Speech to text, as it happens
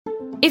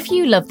If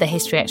you love the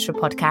History Extra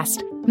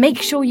podcast,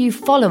 make sure you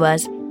follow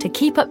us to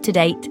keep up to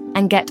date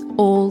and get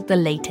all the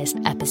latest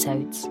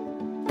episodes.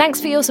 Thanks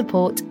for your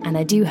support, and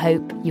I do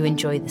hope you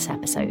enjoy this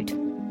episode.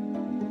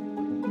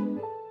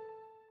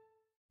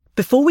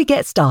 Before we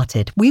get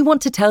started, we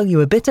want to tell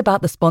you a bit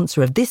about the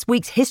sponsor of this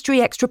week's History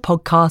Extra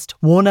podcast,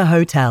 Warner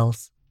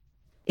Hotels.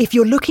 If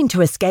you're looking to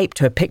escape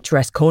to a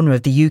picturesque corner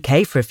of the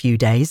UK for a few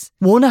days,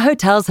 Warner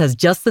Hotels has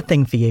just the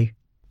thing for you.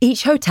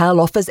 Each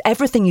hotel offers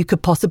everything you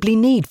could possibly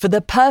need for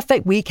the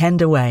perfect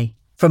weekend away.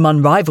 From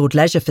unrivaled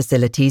leisure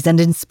facilities and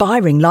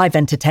inspiring live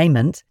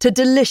entertainment to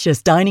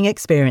delicious dining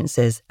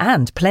experiences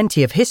and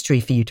plenty of history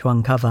for you to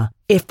uncover.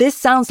 If this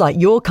sounds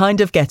like your kind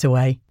of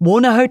getaway,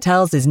 Warner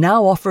Hotels is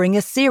now offering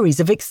a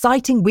series of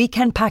exciting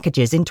weekend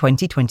packages in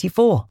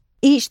 2024.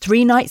 Each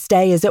 3-night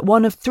stay is at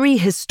one of 3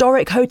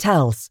 historic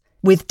hotels,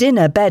 with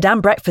dinner, bed and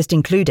breakfast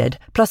included,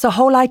 plus a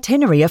whole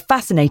itinerary of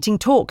fascinating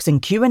talks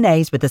and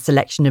Q&As with a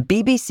selection of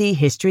BBC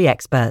history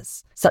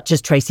experts, such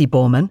as Tracy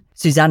Borman,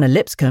 Susanna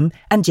Lipscomb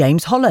and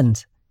James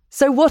Holland.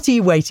 So what are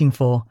you waiting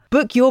for?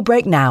 Book your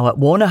break now at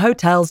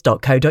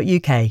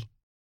warnerhotels.co.uk.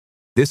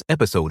 This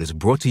episode is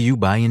brought to you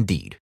by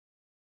Indeed.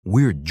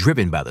 We're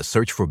driven by the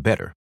search for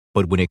better,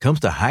 but when it comes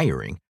to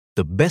hiring,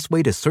 the best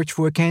way to search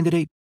for a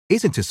candidate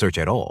isn't to search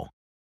at all.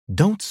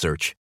 Don't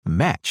search,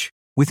 match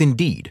with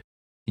Indeed.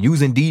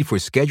 Use Indeed for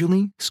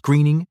scheduling,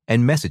 screening,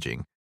 and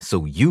messaging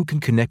so you can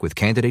connect with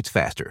candidates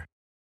faster.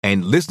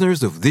 And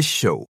listeners of this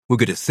show will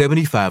get a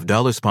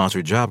 $75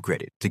 sponsored job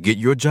credit to get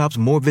your jobs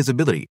more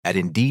visibility at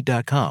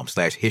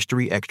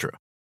Indeed.com/HistoryExtra.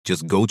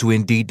 Just go to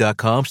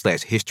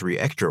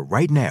Indeed.com/HistoryExtra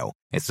right now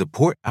and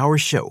support our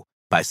show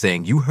by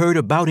saying you heard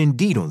about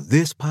Indeed on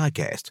this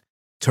podcast.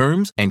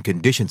 Terms and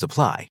conditions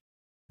apply.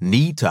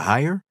 Need to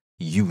hire?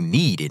 You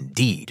need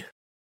Indeed.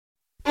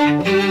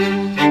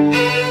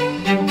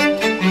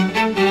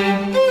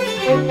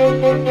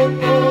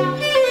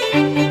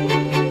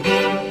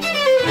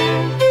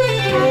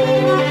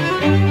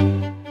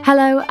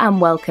 Hello and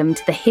welcome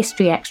to the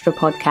History Extra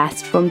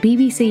podcast from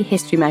BBC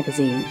History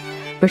Magazine,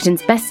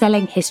 Britain's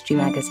best-selling history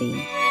magazine.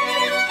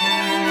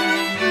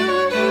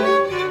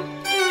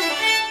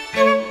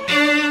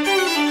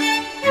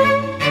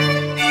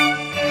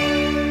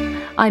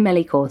 I'm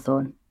Ellie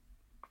Cawthorne.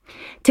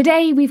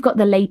 Today we've got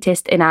the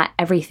latest in our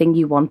Everything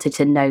You Wanted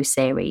to Know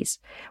series,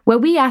 where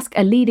we ask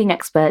a leading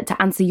expert to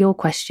answer your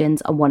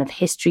questions on one of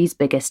history's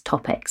biggest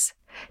topics.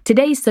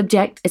 Today's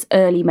subject is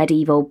early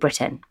medieval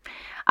Britain.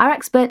 Our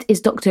expert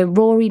is Dr.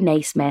 Rory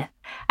Naismith,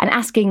 and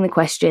asking the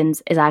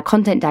questions is our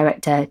content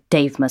director,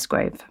 Dave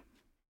Musgrove.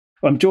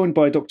 I'm joined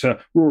by Dr.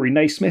 Rory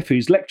Naismith,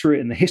 who's lecturer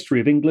in the history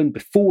of England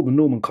before the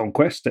Norman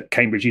Conquest at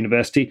Cambridge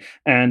University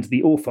and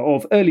the author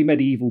of Early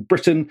Medieval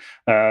Britain,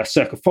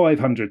 circa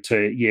 500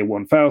 to year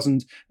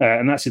 1000,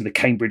 and that's in the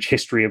Cambridge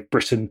History of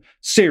Britain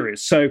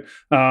series. So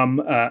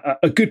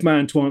a good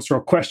man to answer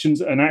our questions,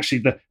 and actually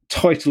the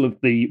title of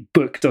the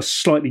book does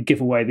slightly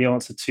give away the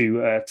answer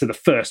to the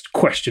first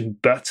question,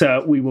 but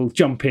we will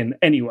jump in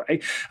anyway.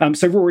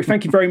 So Rory,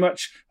 thank you very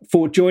much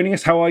for joining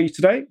us. How are you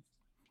today?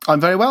 I'm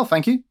very well,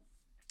 thank you.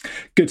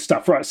 Good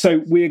stuff. Right,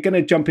 so we're going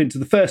to jump into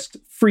the first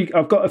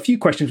I've got a few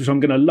questions which I'm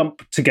going to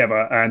lump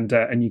together,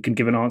 and you can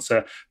give an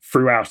answer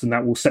throughout, and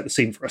that will set the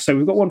scene for us. So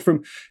we've got one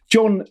from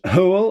John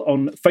Howell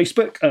on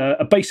Facebook.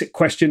 A basic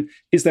question: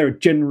 is there a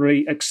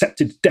generally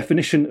accepted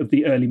definition of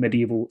the early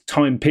medieval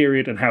time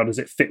period, and how does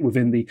it fit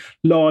within the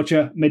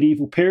larger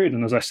medieval period?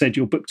 And as I said,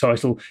 your book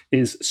title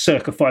is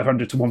circa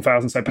 500 to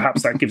 1000, so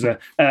perhaps that gives a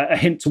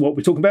hint to what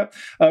we're talking about.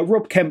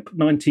 Rob Kemp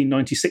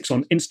 1996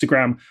 on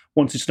Instagram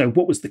wanted to know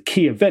what was the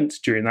key event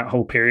during that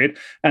whole period.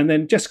 And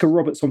then Jessica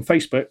Roberts on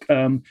Facebook,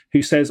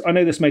 who says, I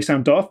know this may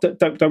sound daft.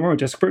 Don't worry,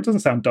 Jessica, it doesn't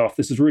sound daft.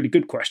 This is a really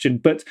good question.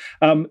 But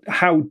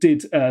how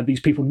did these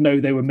people know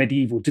they were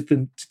medieval?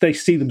 Did they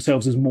see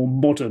themselves as more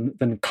modern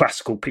than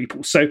classical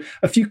people? So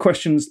a few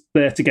questions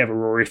there together,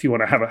 Rory, if you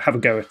want to have a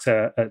go at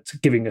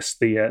giving us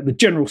the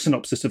general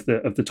synopsis of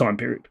the time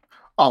period.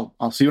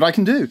 I'll see what I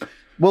can do.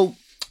 Well,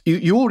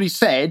 you already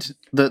said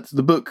that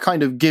the book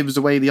kind of gives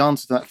away the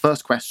answer to that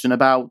first question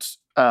about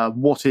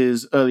what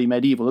is early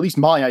medieval, at least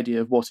my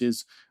idea of what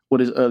is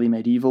early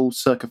medieval,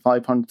 circa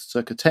 500 to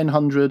circa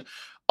 1000.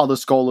 Other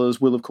scholars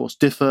will, of course,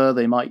 differ.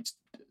 They might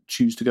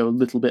choose to go a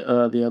little bit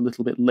earlier, a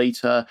little bit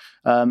later.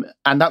 And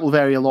that will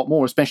vary a lot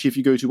more, especially if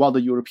you go to other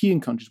European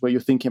countries where you're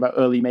thinking about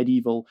early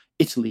medieval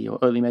Italy or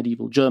early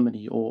medieval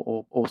Germany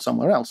or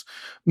somewhere else.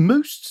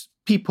 Most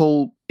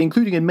people,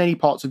 including in many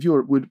parts of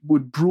Europe,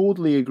 would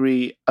broadly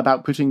agree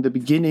about putting the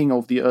beginning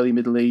of the early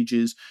Middle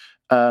Ages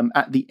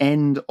at the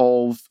end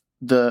of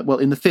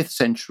in the 5th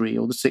century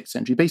or the 6th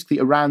century, basically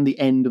around the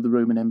end of the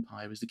Roman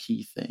Empire is the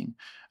key thing.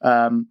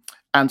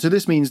 And so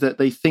this means that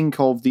they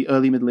think of the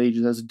early Middle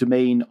Ages as a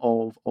domain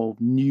of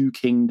new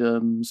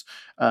kingdoms,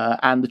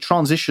 and the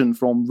transition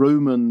from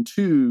Roman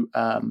to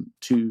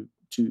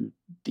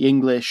the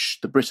English,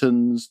 the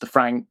Britons, the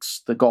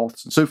Franks, the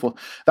Goths, and so forth.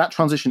 That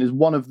transition is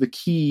one of the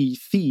key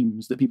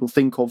themes that people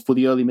think of for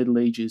the early Middle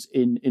Ages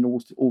in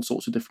all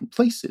sorts of different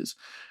places.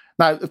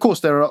 Now, of course,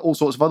 there are all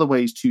sorts of other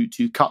ways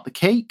to cut the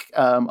cake.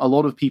 A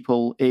lot of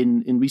people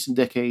in recent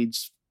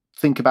decades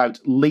think about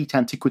late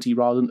antiquity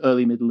rather than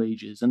early Middle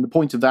Ages. And the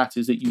point of that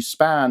is that you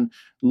span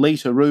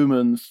later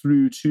Roman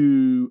through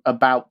to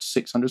about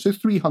 600, so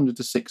 300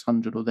 to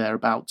 600 or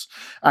thereabouts.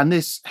 And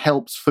this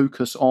helps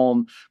focus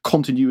on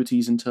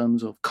continuities in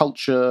terms of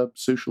culture,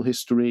 social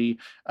history,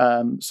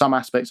 some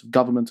aspects of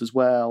government as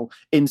well,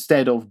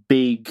 instead of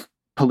big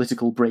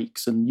political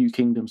breaks and new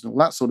kingdoms and all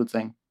that sort of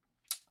thing.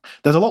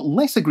 There's a lot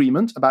less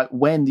agreement about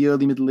when the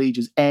early Middle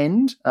Ages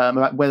end,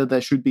 about whether there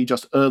should be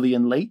just early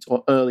and late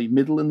or early,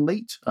 middle and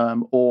late,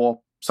 or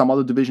some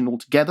other division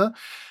altogether.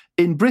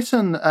 In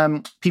Britain,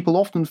 people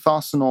often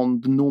fasten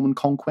on the Norman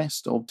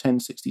conquest of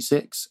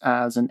 1066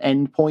 as an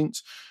end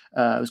point.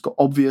 It's got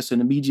obvious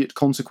and immediate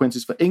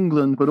consequences for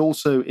England, but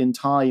also in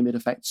time it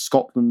affects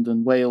Scotland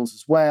and Wales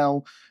as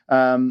well.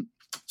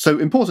 So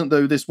important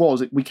though this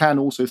was, we can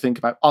also think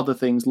about other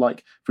things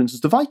like, for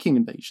instance, the Viking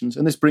invasions.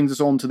 And this brings us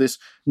on to this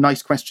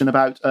nice question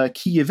about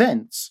key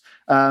events,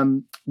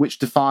 which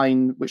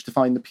define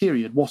the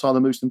period. What are the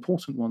most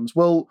important ones?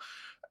 Well,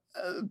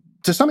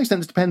 to some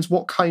extent, it depends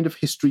what kind of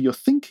history you're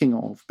thinking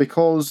of,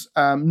 because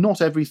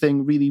not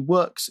everything really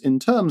works in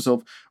terms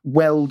of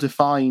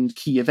well-defined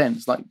key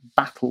events like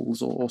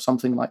battles or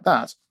something like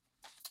that.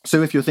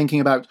 So if you're thinking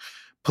about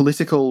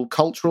political,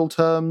 cultural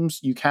terms,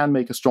 you can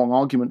make a strong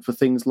argument for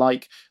things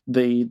like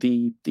the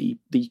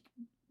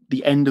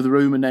end of the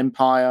Roman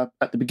Empire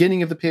at the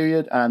beginning of the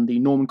period and the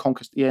Norman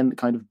conquest at the end, the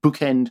kind of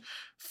bookend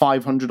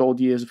 500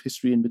 odd years of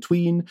history in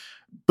between.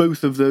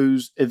 Both of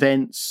those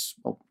events,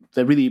 well,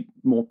 they're really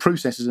more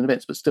processes and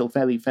events, but still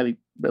fairly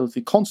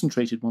relatively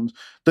concentrated ones.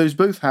 Those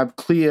both have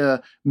clear,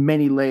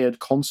 many-layered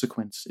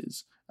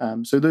consequences.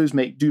 So those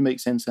do make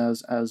sense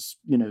as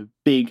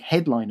big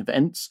headline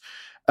events.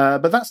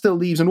 But that still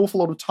leaves an awful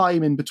lot of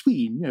time in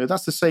between.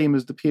 That's the same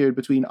as the period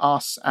between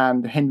us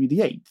and Henry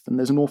VIII, and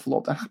there's an awful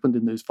lot that happened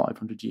in those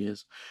 500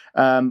 years.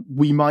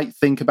 We might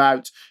think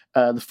about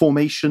the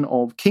formation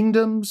of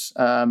kingdoms,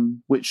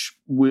 some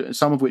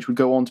of which would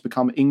go on to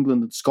become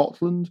England and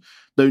Scotland,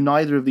 though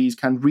neither of these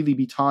can really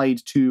be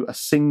tied to a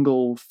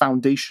single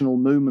foundational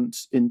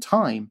moment in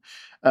time.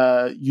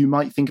 You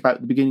might think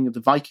about the beginning of the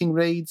Viking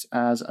raids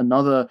as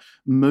another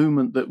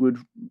moment that would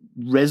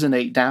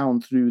resonate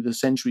down through the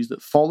centuries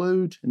that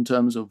followed in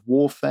terms of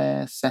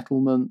warfare,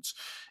 settlement,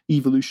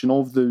 evolution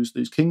of those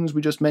kings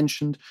we just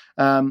mentioned.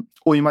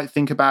 Or you might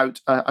think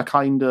about a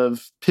kind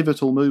of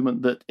pivotal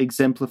moment that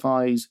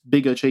exemplifies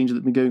bigger changes that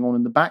have been going on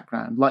in the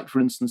background, like,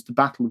 for instance, the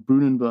Battle of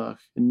Brunanburh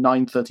in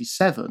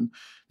 937.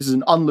 This is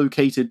an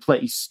unlocated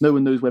place. No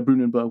one knows where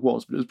Brunanburh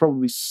was, but it was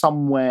probably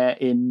somewhere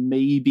in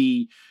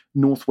maybe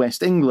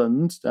northwest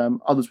England.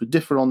 Others would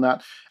differ on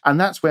that. And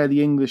that's where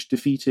the English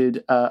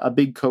defeated a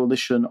big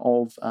coalition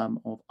of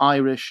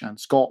Irish and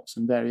Scots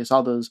and various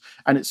others.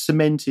 And it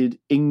cemented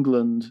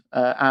England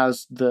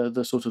as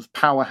the sort of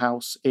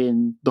powerhouse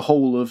in the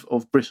whole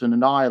of Britain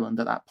and Ireland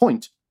at that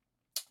point.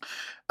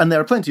 And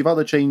there are plenty of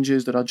other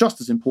changes that are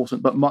just as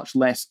important, but much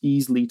less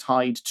easily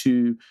tied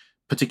to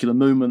particular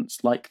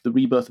moments like the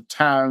rebirth of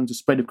towns, the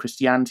spread of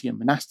Christianity and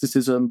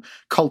monasticism,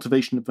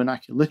 cultivation of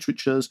vernacular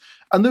literatures.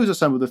 And those are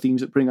some of the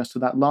themes that bring us to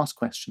that last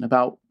question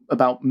about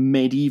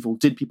medieval.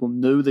 Did people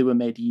know they were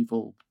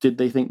medieval? Did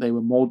they think they were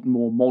more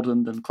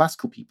modern than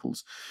classical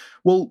peoples?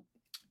 Well,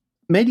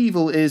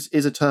 medieval is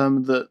a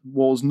term that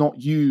was not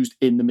used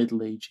in the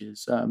Middle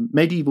Ages.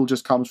 Medieval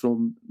just comes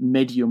from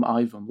medium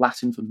aevum,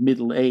 Latin for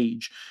middle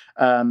age.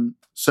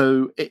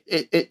 So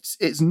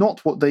it's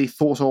not what they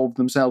thought of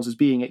themselves as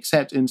being,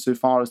 except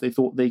insofar as they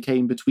thought they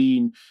came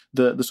between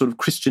the sort of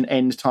Christian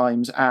end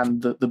times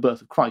and the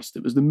birth of Christ.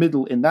 It was the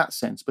middle in that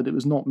sense, but it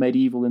was not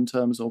medieval in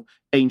terms of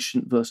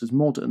ancient versus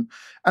modern.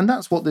 And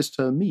that's what this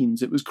term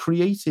means. It was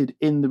created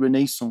in the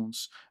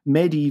Renaissance.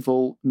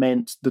 Medieval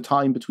meant the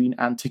time between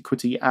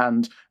antiquity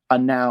and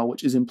now,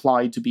 which is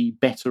implied to be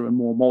better and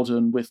more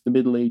modern, with the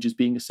Middle Ages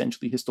being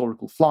essentially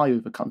historical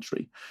flyover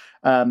country.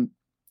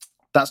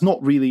 That's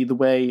not really the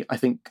way I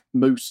think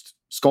most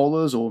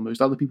scholars or most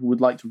other people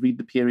would like to read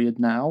the period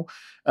now.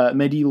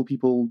 Medieval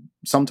people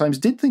sometimes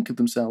did think of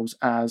themselves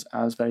as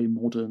very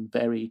modern,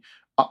 very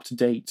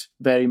up-to-date,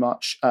 very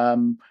much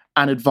an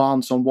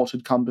advance on what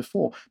had come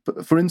before.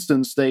 But for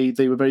instance, they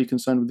were very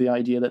concerned with the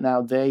idea that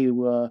now they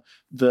were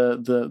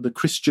the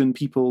Christian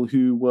people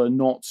who were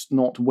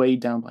not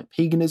weighed down by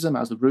paganism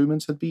as the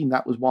Romans had been.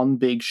 That was one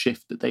big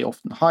shift that they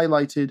often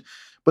highlighted.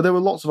 But there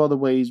were lots of other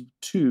ways,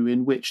 too,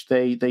 in which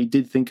they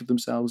did think of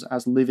themselves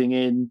as living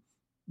in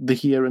the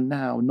here and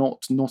now,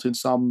 not in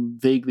some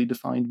vaguely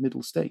defined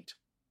middle state.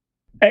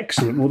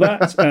 Excellent. Well,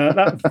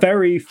 that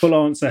very full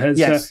answer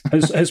has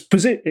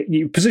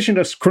positioned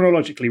us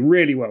chronologically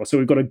really well. So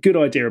we've got a good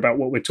idea about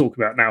what we're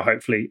talking about now,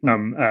 hopefully.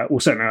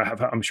 Certainly I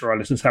have, I'm sure our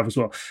listeners have as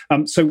well.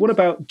 So what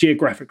about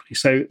geographically?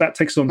 So that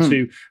takes us on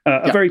to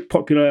a very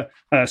popular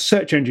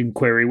search engine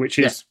query, which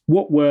is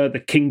what were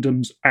the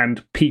kingdoms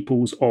and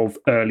peoples of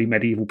early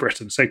medieval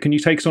Britain? So can you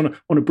take us on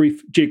a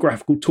brief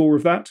geographical tour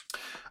of that?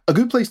 A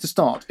good place to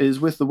start is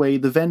with the way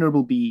the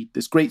Venerable Bede,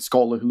 this great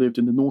scholar who lived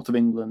in the north of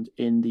England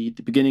in the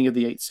beginning of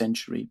the 8th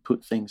century,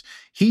 put things.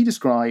 He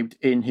described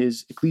in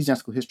his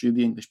Ecclesiastical History of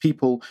the English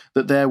People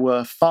that there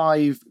were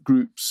 5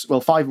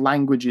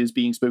 languages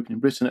being spoken in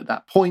Britain at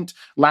that point.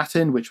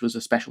 Latin, which was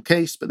a special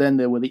case, but then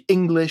there were the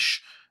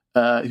English,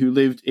 who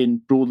lived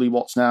in broadly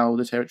what's now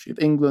the territory of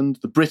England,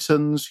 the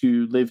Britons,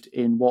 who lived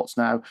in what's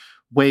now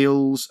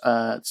Wales,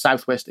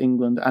 southwest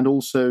England, and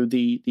also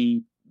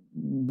the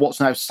what's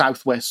now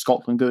southwest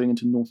Scotland going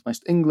into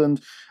northwest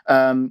England.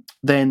 Then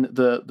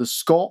the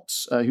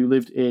Scots, who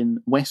lived in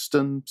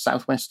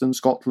southwestern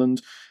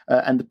Scotland,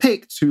 and the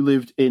Picts, who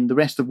lived in the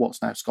rest of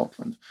what's now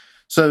Scotland.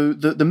 So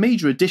the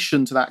major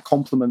addition to that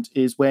complement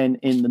is when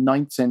in the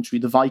 9th century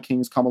the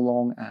Vikings come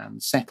along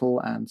and settle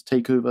and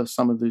take over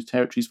some of those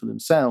territories for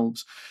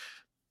themselves.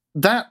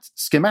 That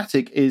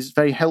schematic is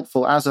very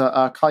helpful as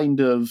a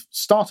kind of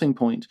starting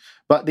point,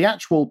 but the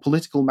actual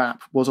political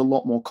map was a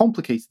lot more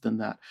complicated than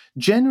that.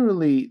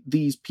 Generally,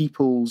 these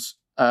peoples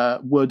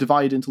were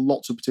divided into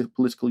lots of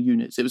political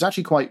units. It was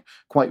actually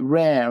quite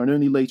rare, and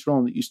only later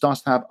on that you start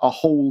to have a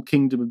whole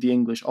kingdom of the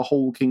English, a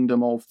whole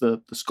kingdom of the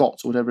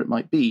Scots, or whatever it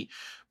might be.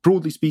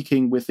 Broadly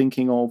speaking, we're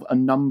thinking of a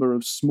number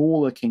of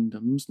smaller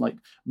kingdoms like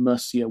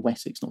Mercia,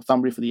 Wessex,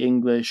 Northumbria for the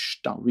English,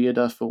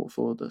 Dalriada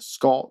for the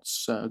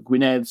Scots,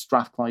 Gwynedd,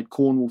 Strathclyde,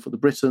 Cornwall for the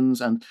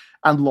Britons, and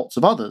lots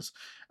of others.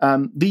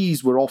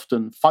 These were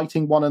often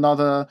fighting one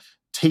another,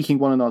 taking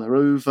one another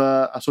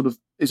over.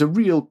 It's a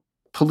real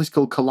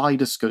political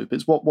kaleidoscope.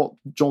 It's what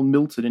John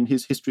Milton in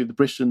his History of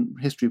Britain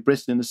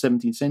in the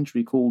 17th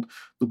century called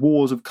the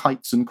wars of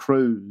kites and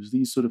crows,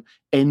 these sort of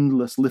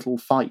endless little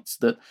fights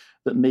that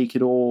make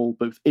it all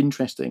both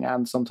interesting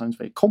and sometimes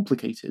very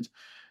complicated.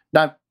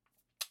 Now,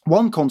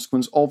 one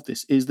consequence of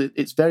this is that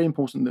it's very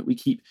important that we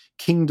keep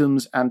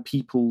kingdoms and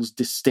peoples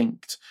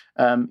distinct.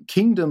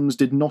 Kingdoms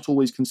did not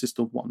always consist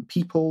of one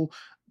people.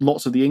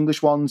 Lots of the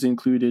English ones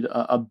included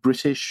a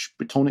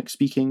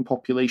Brittonic-speaking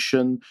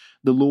population.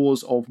 The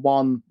laws of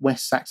one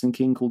West Saxon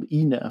king called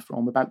Ina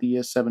from about the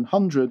year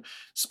 700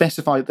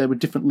 specified that there were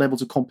different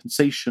levels of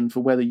compensation for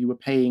whether you were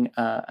paying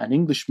an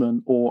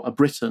Englishman or a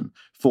Briton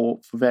for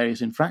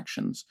various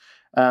infractions.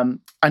 And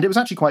it was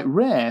actually quite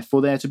rare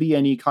for there to be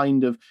any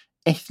kind of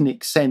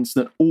ethnic sense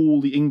that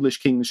all the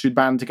English kings should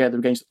band together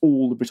against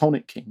all the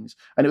Brittonic kings.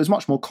 And it was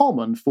much more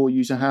common for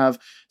you to have,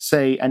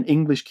 say, an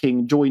English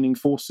king joining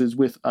forces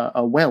with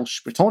a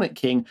Welsh Brittonic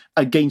king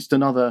against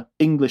another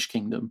English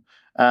kingdom.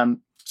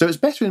 So it's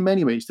better in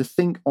many ways to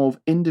think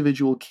of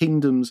individual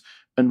kingdoms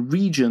and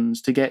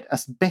regions to get a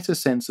better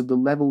sense of the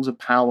levels of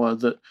power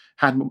that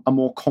had a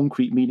more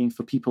concrete meaning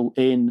for people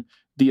in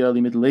the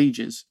early Middle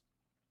Ages.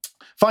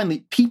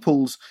 Finally,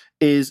 peoples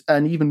is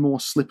an even more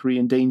slippery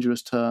and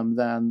dangerous term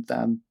than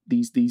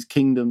these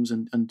kingdoms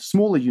and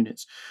smaller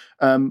units.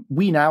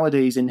 We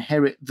nowadays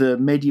inherit the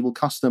medieval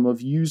custom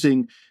of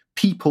using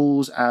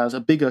peoples as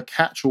a bigger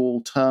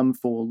catch-all term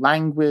for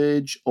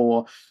language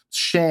or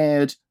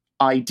shared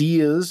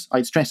ideas.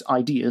 I'd stress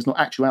ideas, not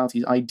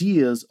actualities,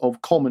 ideas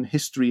of common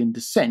history and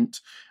descent.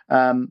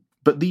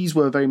 But these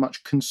were very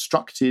much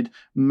constructed,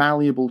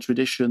 malleable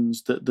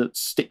traditions that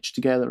stitch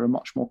together a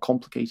much more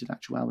complicated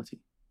actuality.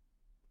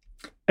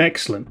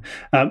 Excellent.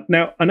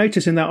 Now, I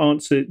notice in that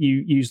answer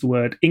you use the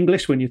word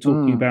English when you're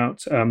talking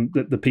about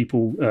the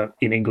people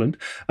in England.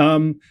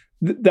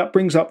 That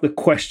brings up the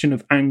question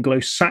of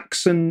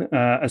Anglo-Saxon,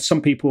 as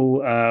some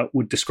people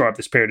would describe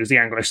this period as the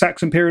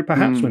Anglo-Saxon period,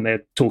 perhaps, when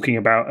they're talking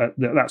about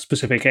that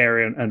specific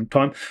area and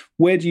time.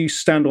 Where do you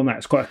stand on that?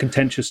 It's quite a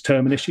contentious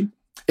term and issue.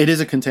 It is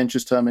a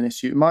contentious term and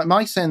issue.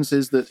 My sense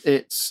is that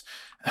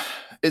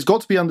it's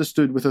got to be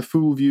understood with a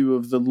full view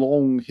of the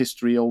long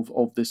history of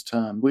this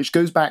term, which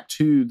goes back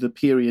to the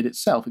period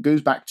itself. It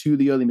goes back to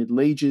the early Middle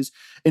Ages.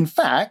 In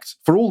fact,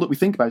 for all that we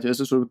think about it as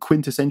a sort of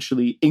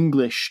quintessentially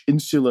English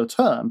insular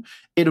term,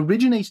 it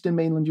originated in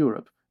mainland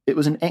Europe. It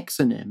was an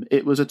exonym.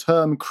 It was a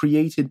term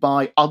created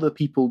by other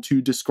people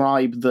to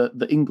describe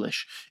the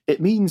English.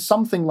 It means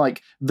something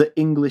like the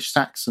English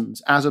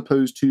Saxons as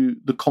opposed to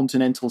the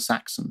continental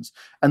Saxons.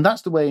 And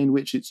that's the way in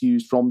which it's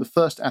used from the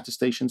first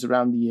attestations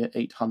around the year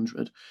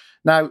 800.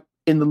 Now,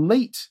 in the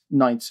late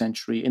 9th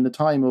century, in the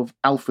time of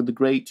Alfred the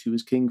Great, who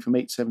was king from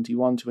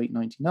 871 to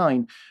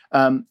 899,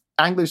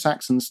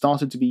 Anglo-Saxons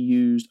started to be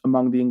used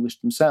among the English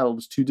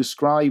themselves to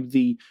describe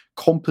the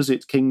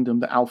composite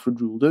kingdom that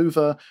Alfred ruled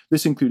over.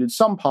 This included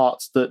some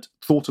parts that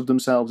thought of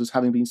themselves as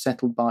having been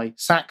settled by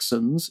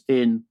Saxons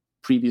in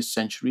previous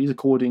centuries,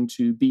 according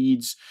to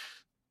Bede's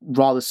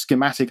rather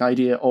schematic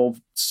idea of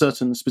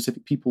certain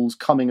specific peoples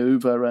coming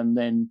over and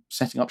then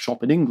setting up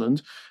shop in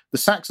England. The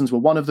Saxons were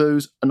one of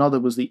those. Another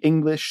was the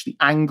English, the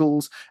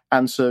Angles,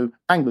 and so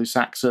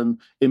Anglo-Saxon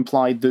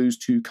implied those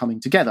two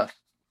coming together.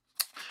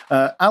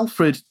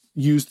 Alfred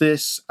used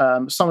this.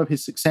 Some of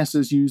his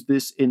successors used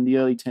this in the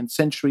early 10th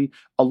century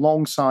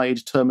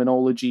alongside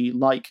terminology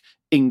like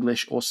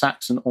English or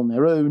Saxon on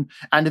their own,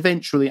 and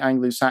eventually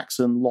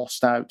Anglo-Saxon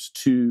lost out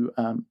to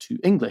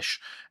English.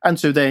 And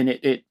so then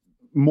it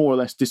more or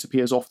less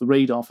disappears off the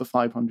radar for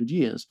 500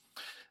 years.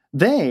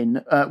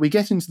 Then we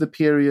get into the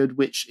period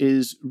which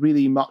is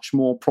really much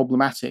more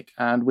problematic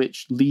and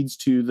which leads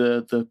to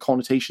the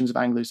connotations of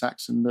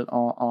Anglo-Saxon that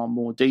are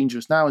more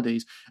dangerous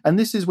nowadays. And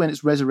this is when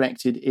it's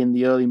resurrected in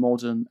the early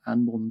modern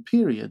and modern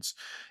periods.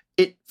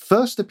 It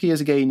first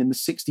appears again in the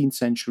 16th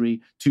century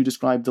to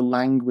describe the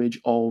language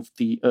of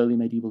the early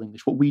medieval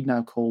English, what we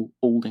now call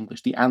Old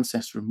English, the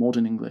ancestor of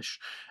modern English.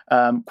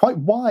 Quite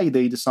why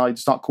they decide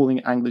to start calling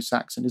it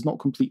Anglo-Saxon is not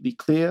completely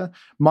clear.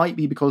 Might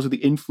be because of the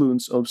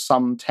influence of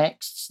some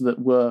texts that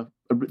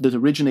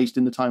originated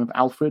in the time of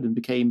Alfred and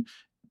became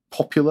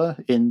popular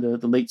in the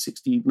late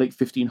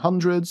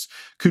 1500s.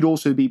 Could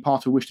also be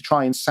part of a wish to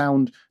try and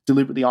sound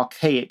deliberately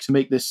archaic, to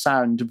make this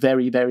sound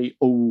very, very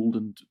old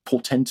and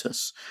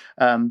portentous.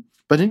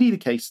 But in either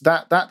case,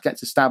 that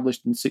gets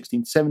established in the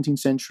 16th, 17th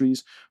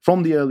centuries.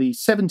 From the early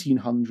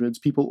 1700s,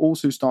 people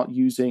also start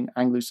using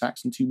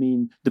Anglo-Saxon to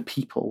mean the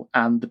people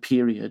and the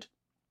period.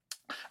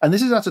 And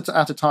this is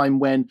at a time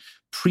when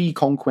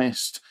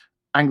pre-conquest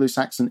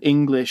Anglo-Saxon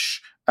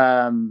English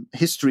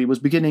history was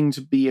beginning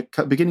to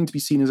be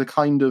seen as a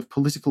kind of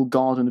political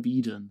Garden of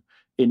Eden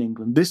in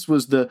England. This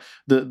was the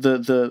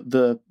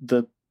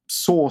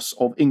source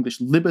of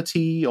English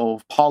liberty,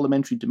 of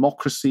parliamentary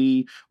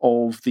democracy,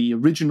 of the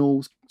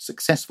original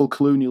successful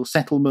colonial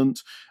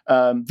settlement.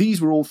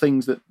 These were all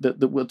things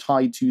that were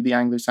tied to the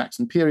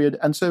Anglo-Saxon period,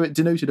 and so it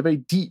denoted a very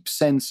deep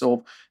sense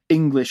of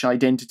English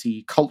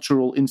identity,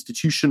 cultural,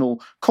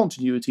 institutional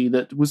continuity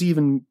that was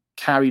even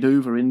carried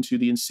over into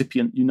the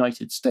incipient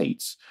United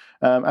States.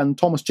 And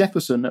Thomas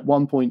Jefferson at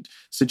one point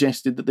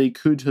suggested that they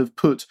could have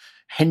put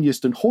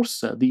Hengist and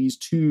Horsa, these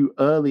two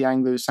early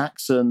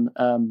Anglo-Saxon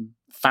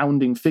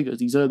founding figures,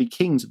 these early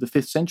kings of the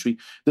 5th century,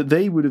 that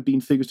they would have been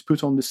figures to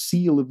put on the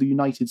seal of the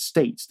United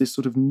States, this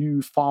sort of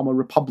new farmer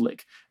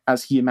republic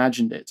as he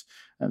imagined it.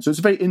 So it's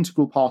a very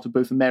integral part of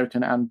both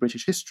American and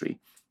British history.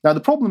 Now,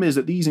 the problem is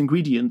that these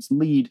ingredients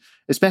lead,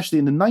 especially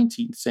in the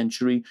 19th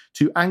century,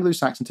 to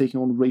Anglo-Saxon taking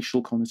on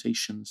racial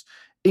connotations.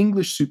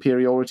 English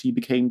superiority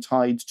became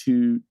tied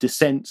to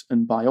descent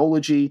and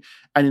biology,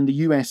 and in the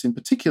US in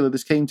particular,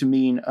 this came to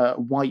mean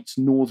white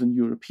Northern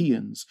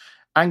Europeans.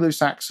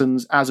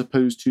 Anglo-Saxons as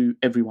opposed to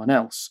everyone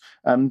else.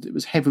 It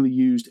was heavily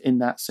used in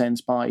that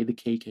sense by the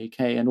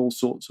KKK and all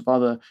sorts of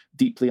other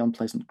deeply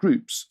unpleasant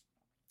groups.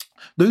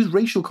 Those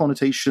racial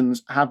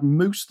connotations have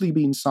mostly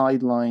been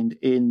sidelined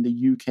in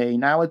the UK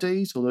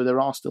nowadays, although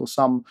there are still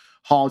some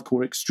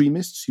hardcore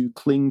extremists who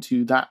cling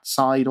to that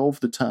side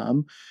of the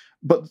term.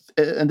 But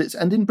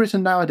and in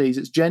Britain nowadays,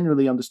 it's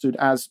generally understood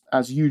as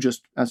you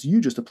just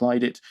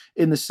applied it,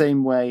 in the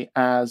same way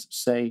as,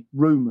 say,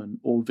 Roman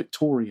or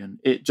Victorian.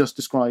 It just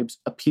describes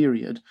a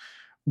period.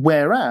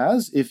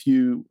 Whereas if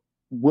you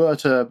were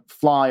to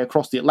fly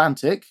across the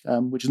Atlantic,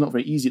 which is not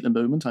very easy at the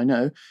moment, I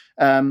know,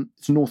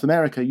 to North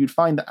America, you'd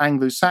find that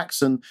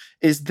Anglo-Saxon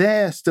is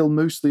there still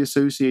mostly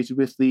associated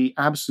with the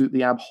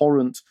absolutely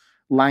abhorrent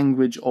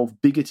language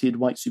of bigoted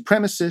white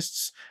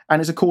supremacists,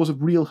 and is a cause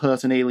of real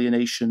hurt and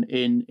alienation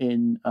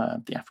in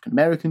the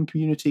African-American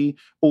community,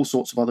 all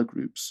sorts of other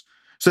groups.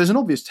 So there's an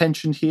obvious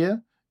tension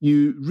here.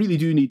 You really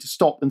do need to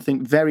stop and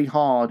think very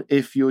hard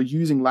if you're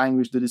using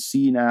language that is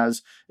seen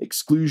as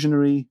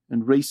exclusionary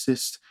and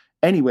racist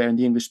anywhere in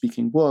the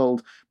English-speaking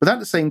world. But at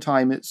the same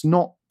time, it's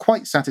not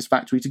quite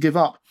satisfactory to give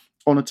up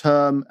on a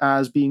term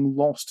as being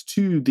lost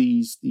to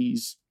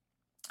these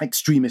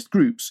extremist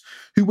groups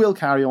who will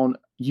carry on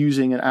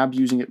using and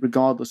abusing it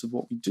regardless of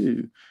what we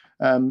do.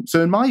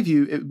 So in my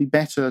view, it would be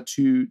better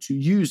to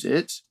use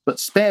it, but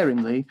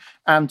sparingly,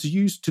 and to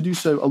do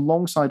so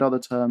alongside other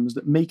terms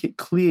that make it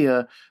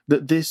clear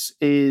that this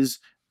is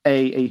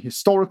a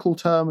historical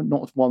term,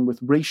 not one with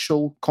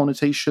racial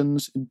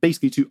connotations,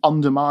 basically to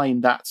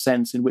undermine that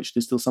sense in which it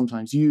is still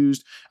sometimes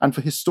used, and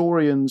for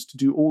historians to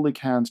do all they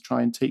can to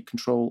try and take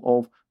control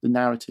of the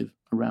narrative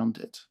around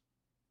it.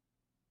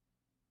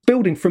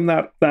 Building from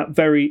that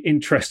very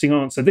interesting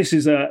answer, this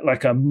is a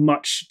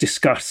much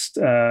discussed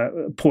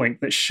point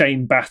that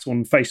Shane Batt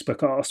on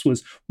Facebook asked: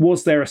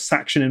 was there a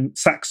Saxon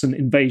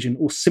invasion,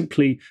 or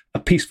simply a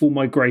peaceful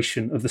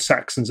migration of the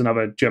Saxons and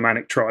other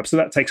Germanic tribes? So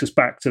that takes us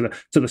back to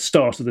the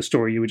start of the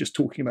story you were just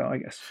talking about, I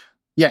guess.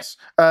 Yes.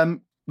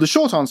 The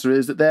short answer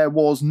is that there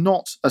was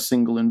not a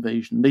single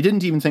invasion. They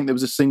didn't even think there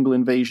was a single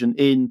invasion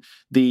in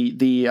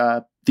the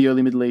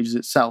early Middle Ages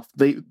itself.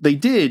 They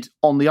did,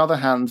 on the other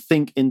hand,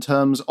 think in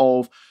terms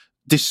of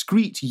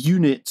discrete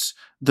units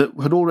that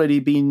had already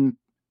been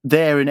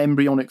there in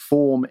embryonic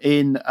form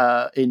in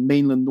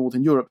mainland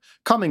Northern Europe,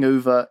 coming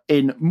over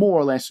in more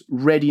or less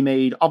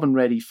ready-made,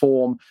 oven-ready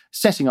form,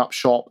 setting up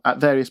shop at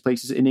various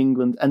places in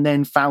England, and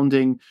then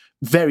founding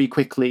very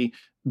quickly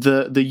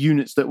the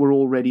units that were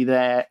already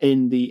there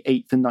in the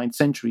 8th and 9th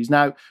centuries.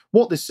 Now,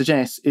 what this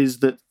suggests is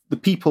that the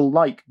people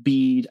like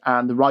Bede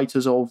and the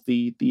writers of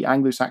the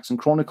Anglo-Saxon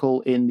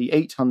Chronicle in the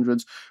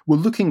 800s were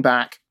looking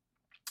back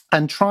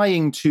and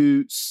trying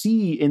to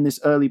see in this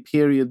early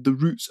period the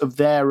roots of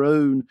their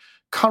own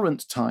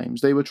current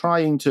times. They were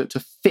trying to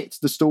fit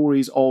the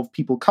stories of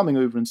people coming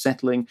over and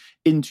settling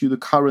into the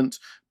current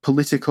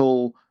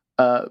political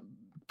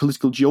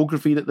political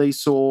geography that they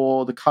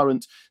saw, the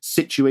current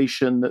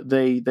situation that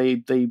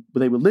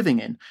they were living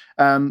in.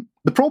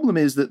 The problem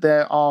is that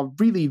there are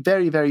really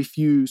very, very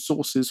few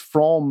sources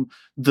from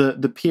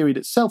the period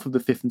itself of the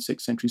 5th and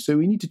 6th century. So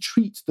we need to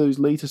treat those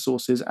later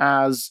sources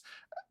as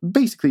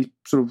basically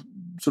sort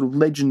of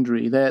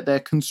legendary. They're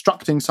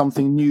constructing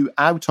something new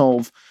out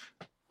of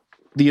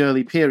the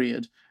early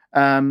period.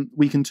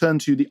 We can turn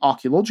to the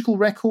archaeological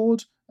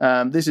record.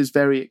 This is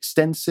very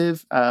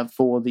extensive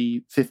for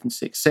the 5th and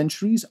 6th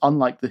centuries,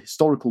 unlike the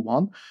historical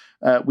one.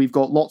 We've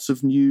got lots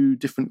of new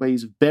different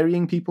ways of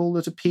burying people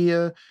that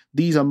appear.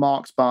 These are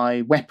marked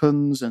by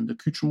weapons and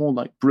accoutrements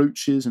like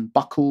brooches and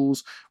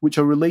buckles, which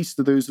are related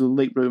to those of the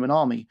late Roman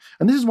army.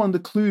 And this is one of the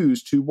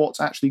clues to what's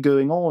actually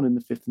going on in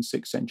the 5th and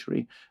 6th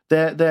century.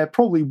 There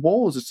probably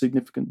was a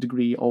significant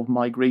degree of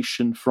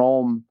migration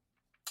from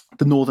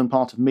the northern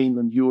part of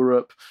mainland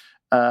Europe.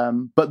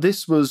 But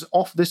this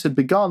had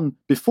begun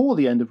before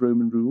the end of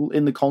Roman rule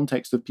in the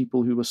context of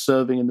people who were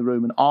serving in the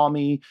Roman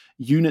army,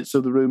 units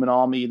of the Roman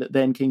army that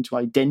then came to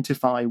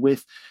identify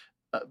with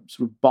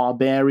sort of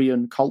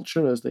barbarian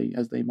culture, as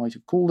they might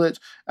have called it,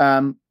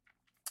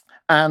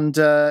 and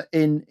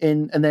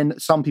then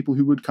some people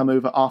who would come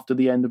over after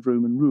the end of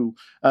Roman rule.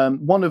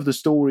 One of the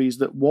stories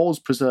that was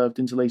preserved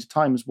into later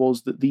times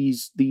was that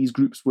these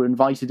groups were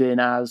invited in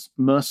as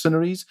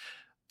mercenaries.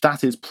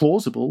 That is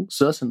plausible,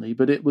 certainly,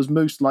 but it was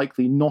most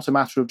likely not a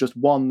matter of just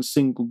one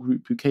single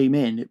group who came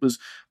in. It was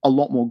a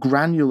lot more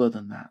granular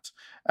than that.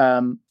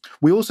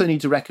 We also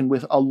need to reckon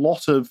with a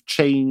lot of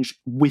change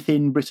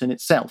within Britain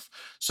itself.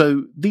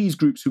 So these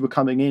groups who were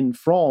coming in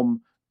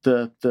from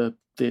the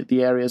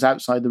areas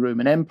outside the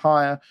Roman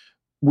Empire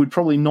would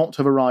probably not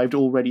have arrived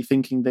already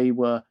thinking they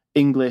were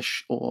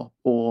English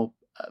or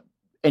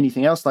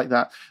anything else like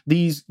that.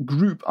 These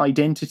group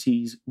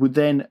identities would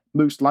then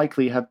most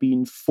likely have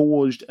been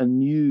forged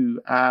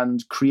anew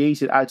and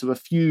created out of a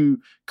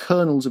few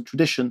kernels of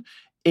tradition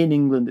in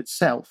England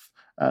itself.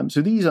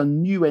 So these are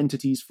new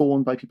entities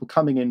formed by people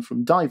coming in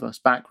from diverse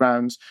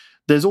backgrounds.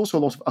 There's also a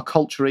lot of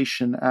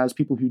acculturation as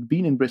people who'd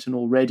been in Britain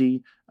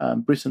already,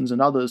 Britons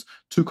and others,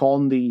 took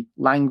on the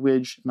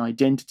language and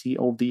identity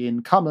of the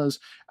incomers.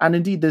 And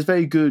indeed, there's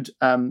very good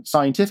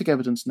scientific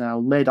evidence now,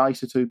 lead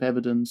isotope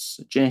evidence,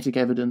 genetic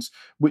evidence,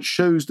 which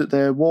shows that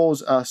there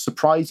was a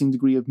surprising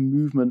degree of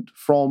movement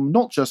from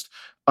not just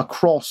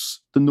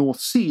across the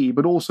North Sea,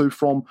 but also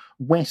from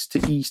west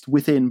to east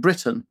within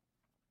Britain.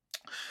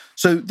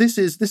 So this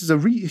is a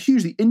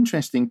hugely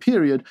interesting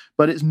period,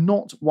 but it's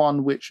not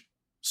one which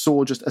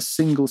saw just a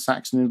single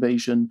Saxon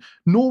invasion,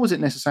 nor was it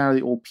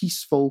necessarily all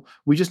peaceful.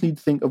 We just need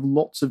to think of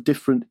lots of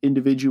different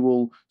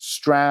individual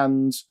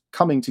strands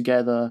coming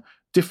together,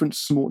 different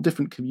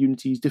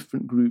communities,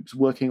 different groups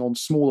working on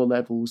smaller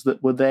levels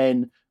that were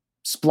then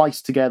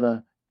spliced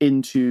together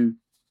into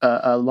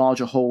a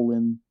larger whole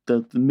in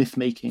the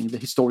myth-making, the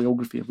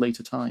historiography of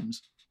later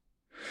times.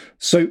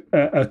 So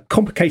a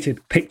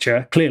complicated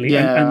picture, clearly,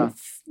 and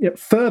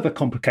further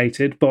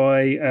complicated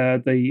by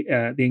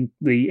the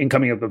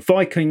incoming of the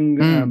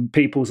Viking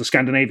peoples, the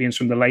Scandinavians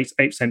from the late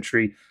 8th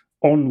century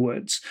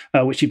onwards,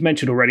 which you've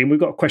mentioned already. And we've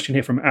got a question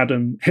here from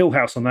Adam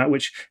Hillhouse on that,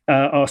 which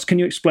asks, can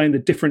you explain the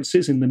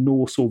differences in the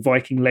Norse or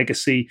Viking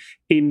legacy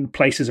in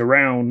places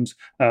around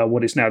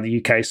what is now the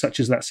UK,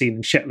 such as that seen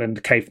in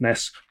Shetland,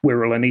 Caithness,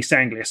 Wirral and East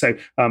Anglia? So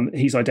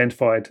he's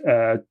identified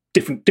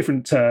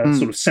different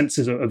sort of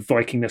senses of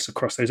Vikingness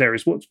across those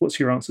areas. What's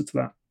your answer to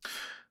that?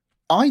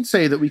 I'd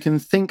say that we can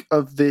think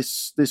of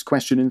this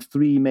question in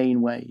three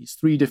main ways,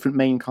 three different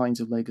main kinds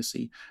of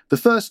legacy. The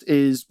first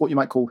is what you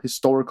might call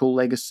historical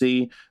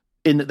legacy,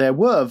 in that there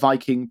were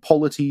Viking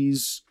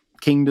polities,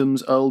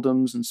 kingdoms,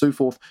 earldoms, and so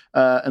forth,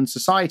 and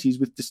societies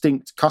with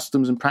distinct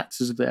customs and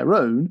practices of their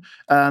own.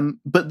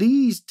 But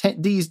these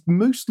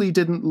mostly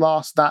didn't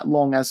last that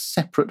long as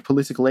separate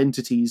political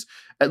entities,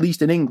 at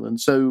least in England.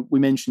 So we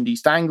mentioned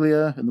East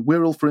Anglia and the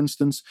Wirral, for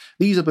instance.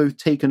 These are both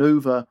taken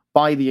over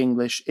by the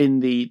English in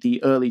the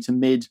early to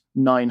mid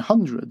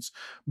 900s.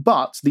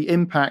 But the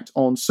impact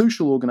on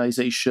social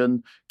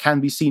organisation can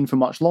be seen for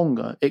much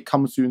longer. It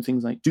comes through in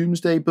things like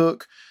Domesday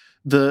Book.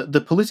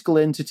 The political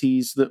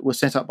entities that were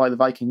set up by the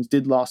Vikings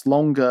did last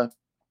longer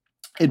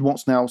in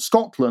what's now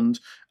Scotland,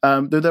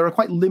 though there are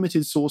quite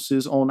limited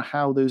sources on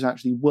how those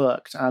actually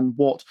worked and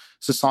what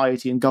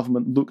society and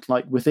government looked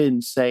like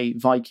within, say,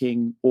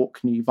 Viking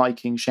Orkney,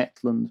 Viking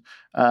Shetland.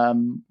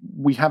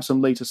 We have some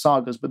later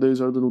sagas, but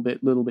those are a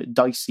little bit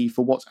dicey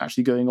for what's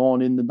actually going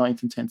on in the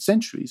 9th and 10th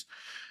centuries.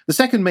 The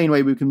second main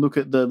way we can look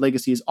at the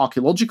legacy is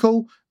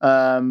archaeological,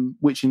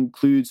 which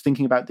includes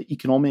thinking about the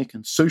economic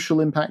and social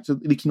impact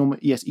of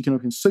economic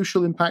and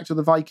social impact of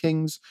the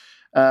Vikings.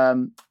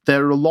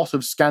 There are a lot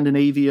of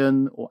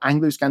Scandinavian or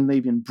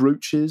Anglo-Scandinavian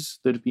brooches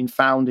that have been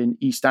found in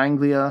East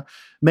Anglia,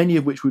 many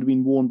of which would have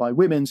been worn by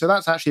women. So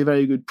that's actually a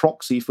very good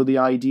proxy for the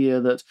idea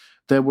that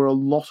there were a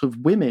lot of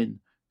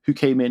women who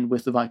came in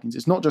with the Vikings.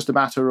 It's not just a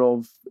matter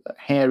of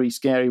hairy,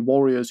 scary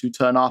warriors who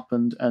turn up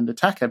and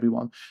attack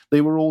everyone.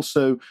 They were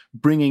also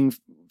bringing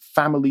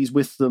families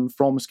with them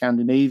from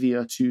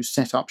Scandinavia to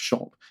set up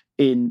shop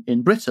in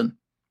Britain.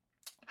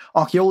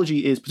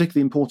 Archaeology is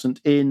particularly important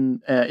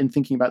in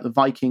thinking about the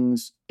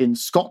Vikings in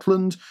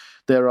Scotland.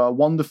 There are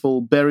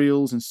wonderful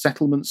burials and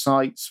settlement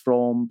sites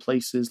from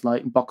places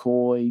like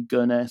Buckoy,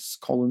 Gurness,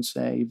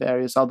 Colonsay,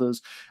 various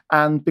others.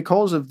 And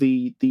because of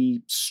the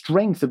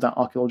strength of that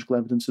archaeological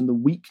evidence and the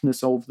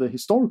weakness of the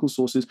historical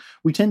sources,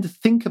 we tend to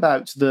think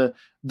about the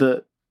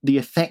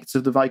effects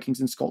of the Vikings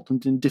in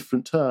Scotland in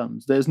different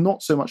terms. There's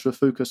not so much of a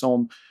focus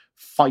on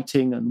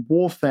fighting and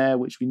warfare,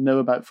 which we know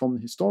about from the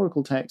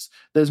historical texts.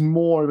 There's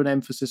more of an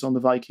emphasis on the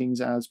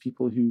Vikings as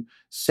people who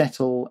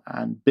settle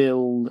and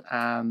build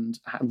and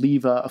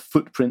leave a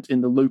footprint in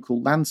the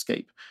local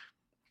landscape.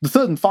 The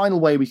third and final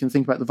way we can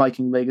think about the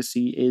Viking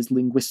legacy is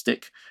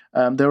linguistic.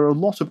 There are a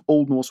lot of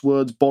Old Norse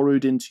words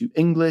borrowed into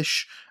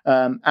English,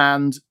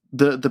 and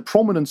the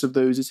prominence of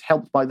those is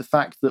helped by the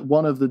fact that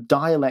one of the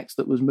dialects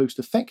that was most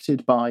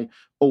affected by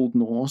Old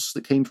Norse,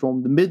 that came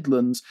from the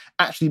Midlands,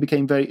 actually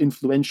became very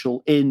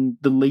influential in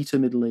the later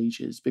Middle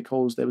Ages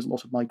because there was a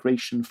lot of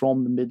migration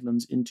from the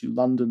Midlands into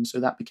London. So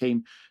that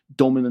became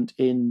dominant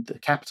in the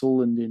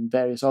capital and in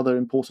various other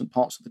important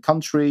parts of the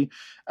country.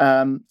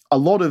 A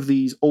lot of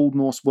these Old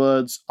Norse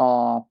words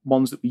are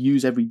ones that we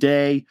use every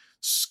day: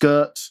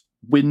 skirt,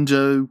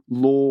 window,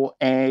 law,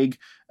 egg.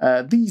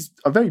 These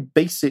are very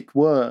basic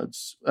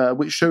words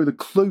which show the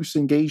close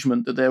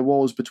engagement that there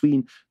was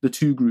between the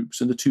two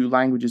groups and the two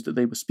languages that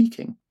they were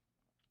speaking.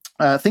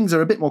 Things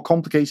are a bit more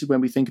complicated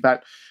when we think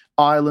about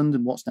Ireland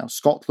and what's now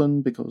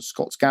Scotland, because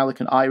Scots Gaelic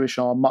and Irish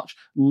are much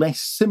less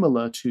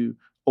similar to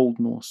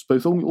Old Norse.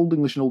 Both Old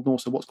English and Old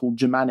Norse are what's called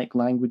Germanic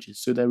languages,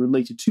 so they're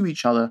related to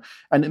each other,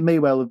 and it may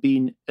well have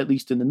been, at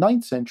least in the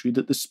 9th century,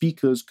 that the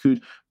speakers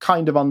could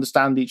kind of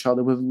understand each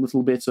other with a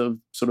little bit of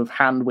sort of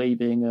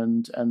hand-waving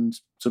and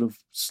sort of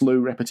slow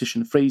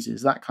repetition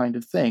phrases, that kind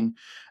of thing.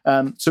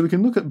 So we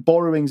can look at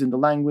borrowings in the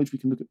language, we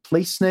can look at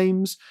place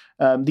names.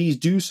 These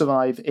do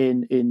survive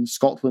in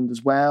Scotland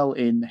as well,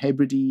 in the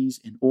Hebrides,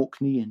 in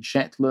Orkney, in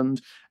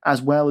Shetland, as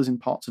well as in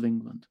parts of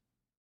England.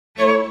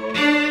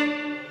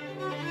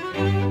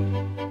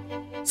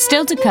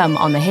 Still to come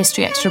on the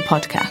History Extra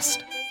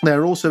podcast.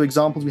 There are also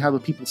examples we have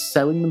of people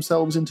selling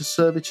themselves into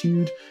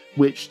servitude,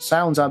 which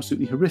sounds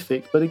absolutely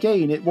horrific, but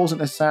again, it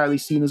wasn't necessarily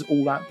seen as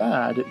all that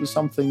bad. It was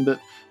something that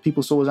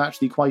people saw as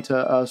actually quite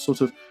a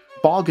sort of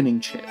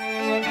bargaining chip.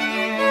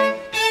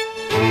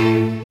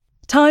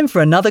 Time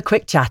for another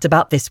quick chat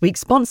about this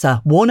week's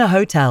sponsor, Warner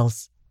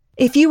Hotels.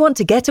 If you want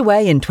to get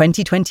away in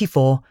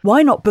 2024,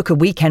 why not book a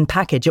weekend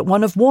package at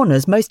one of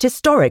Warner's most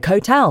historic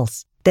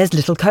hotels? There's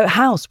Littlecote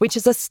House, which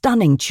is a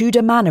stunning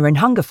Tudor manor in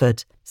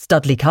Hungerford,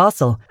 Studley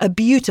Castle, a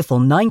beautiful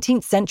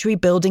 19th century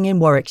building in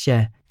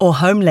Warwickshire, or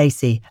Home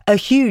Lacey, a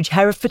huge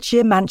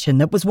Herefordshire mansion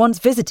that was once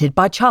visited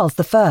by Charles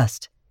I.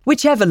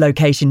 Whichever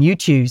location you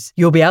choose,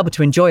 you'll be able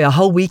to enjoy a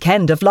whole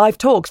weekend of live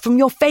talks from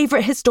your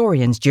favourite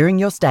historians during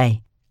your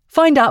stay.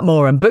 Find out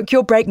more and book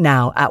your break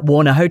now at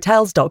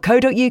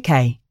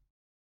warnerhotels.co.uk.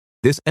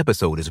 This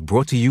episode is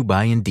brought to you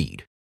by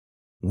Indeed.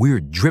 We're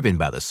driven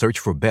by the search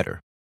for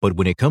better, but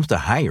when it comes to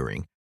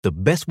hiring, the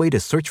best way to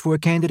search for a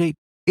candidate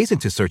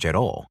isn't to search at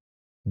all.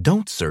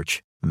 Don't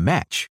search,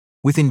 match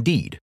with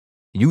Indeed.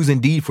 Use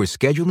Indeed for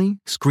scheduling,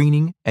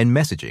 screening, and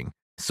messaging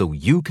so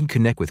you can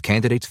connect with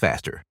candidates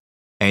faster.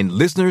 And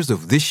listeners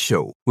of this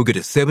show will get a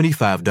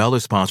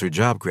 $75 sponsored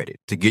job credit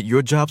to get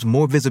your jobs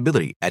more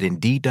visibility at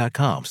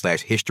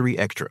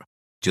Indeed.com/HistoryExtra.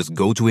 Just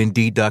go to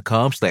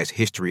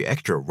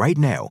Indeed.com/HistoryExtra right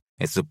now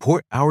and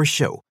support our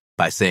show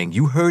by saying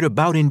you heard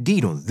about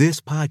Indeed on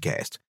this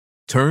podcast.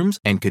 Terms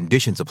and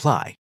conditions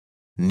apply.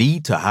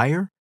 Need to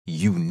hire?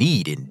 You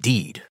need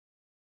Indeed.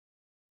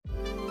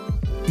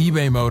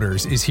 eBay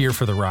Motors is here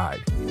for the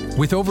ride.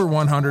 With over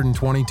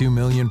 122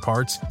 million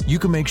parts, you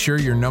can make sure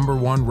your number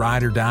one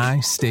ride or die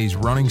stays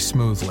running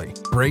smoothly.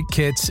 Brake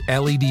kits,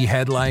 LED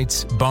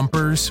headlights,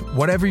 bumpers,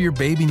 whatever your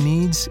baby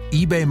needs,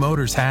 eBay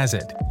Motors has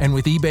it. And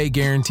with eBay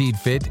Guaranteed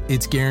Fit,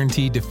 it's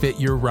guaranteed to fit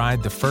your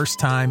ride the first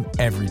time,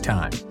 every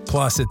time.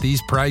 Plus, at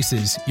these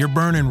prices, you're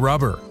burning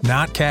rubber,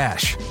 not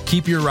cash.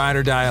 Keep your ride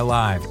or die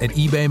alive at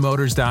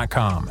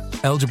ebaymotors.com.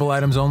 Eligible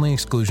items only.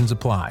 Exclusions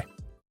apply.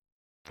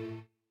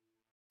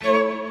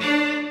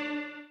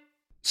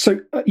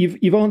 So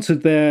you've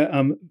answered there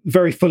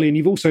very fully, and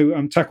you've also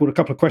tackled a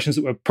couple of questions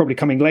that were probably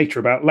coming later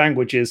about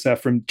languages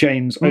from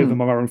James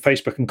Overmar on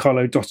Facebook and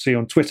Carlo Dotti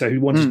on Twitter, who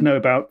wanted to know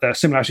about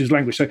similarities of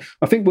language. So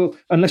I think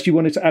unless you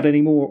wanted to add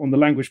any more on the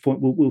language point,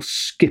 we'll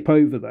skip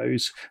over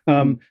those.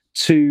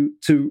 To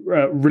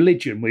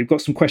religion. We've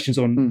got some questions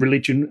on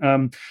religion.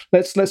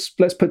 Let's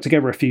put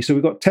together a few. So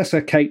we've got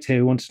Tessa Kate here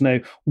who wanted to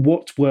know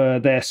what were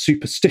their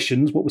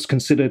superstitions, what was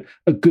considered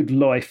a good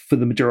life for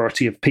the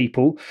majority of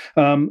people.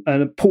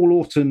 And Paul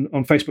Orton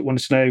on Facebook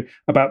wanted to know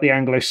about the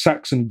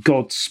Anglo-Saxon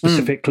gods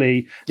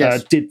specifically.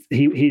 Yes.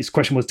 His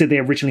question was, did they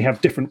originally have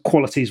different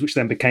qualities which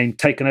then became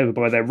taken over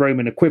by their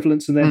Roman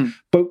equivalents? And then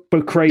Bo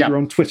Crader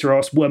on Twitter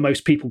asked, were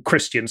most people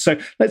Christian? So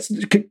let's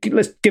give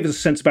us a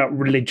sense about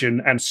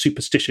religion and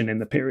superstition in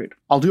the period.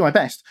 I'll do my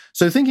best.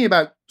 So thinking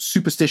about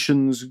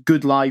superstitions,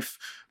 good life,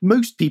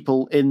 most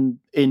people in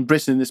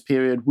Britain in this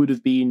period would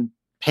have been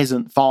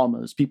peasant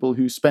farmers, people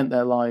who spent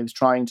their lives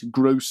trying to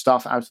grow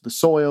stuff out of the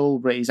soil,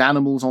 raise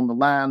animals on the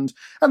land,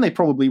 and they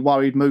probably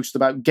worried most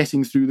about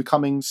getting through the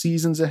coming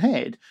seasons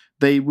ahead.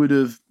 They would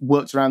have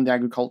worked around the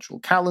agricultural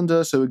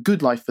calendar, so a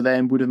good life for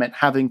them would have meant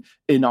having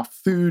enough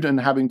food and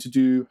having to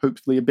do,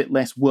 hopefully, a bit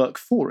less work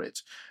for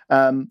it.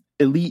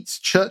 Elite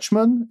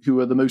churchmen, who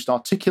are the most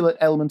articulate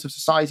element of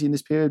society in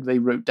this period, they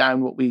wrote down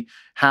what we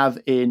have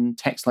in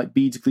texts like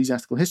Bede's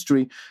Ecclesiastical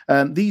History.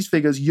 These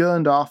figures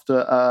yearned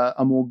after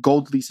a more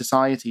godly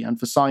society and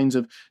for signs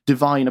of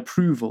divine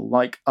approval,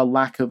 like a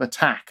lack of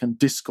attack and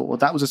discord.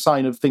 That was a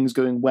sign of things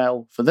going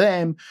well for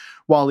them,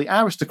 while the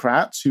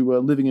aristocrats, who were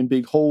living in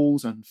big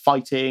halls and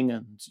fighting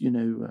and,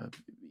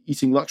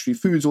 eating luxury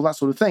foods, all that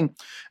sort of thing,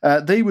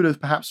 they would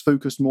have perhaps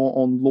focused more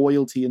on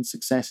loyalty and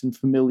success in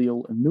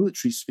familial and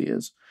military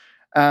spheres.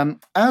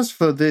 As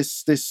for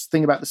this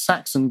thing about the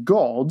Saxon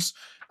gods,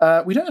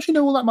 we don't actually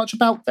know all that much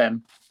about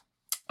them.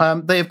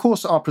 They, of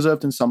course, are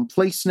preserved in some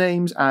place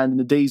names and in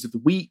the days of the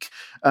week,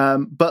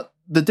 but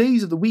the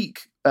days of the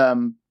week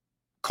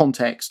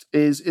context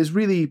is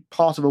really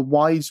part of a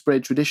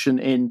widespread tradition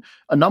in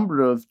a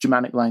number of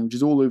Germanic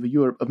languages all over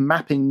Europe of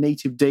mapping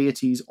native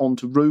deities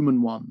onto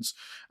Roman ones.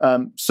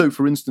 So,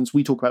 for instance,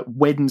 we talk about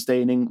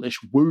Wednesday in English,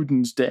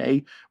 Woden's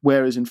Day,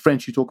 whereas in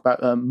French you talk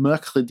about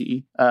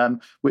Mercredi,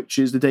 which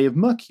is the day of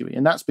Mercury.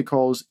 And that's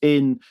because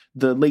in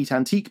the late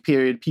antique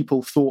period,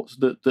 people thought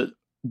that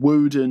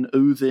Woden,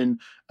 Odin,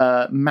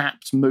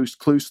 mapped most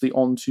closely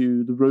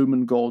onto the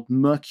Roman god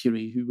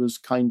Mercury, who was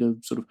kind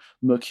of sort of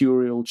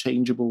mercurial,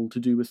 changeable, to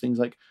do with things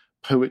like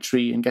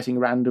poetry and getting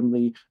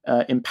randomly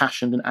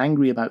impassioned and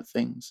angry about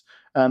things.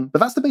 But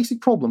that's the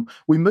basic problem.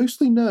 We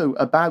mostly know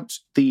about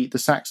the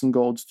Saxon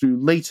gods through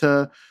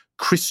later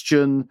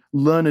Christian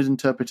learned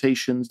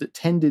interpretations that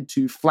tended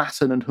to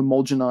flatten and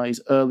homogenize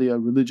earlier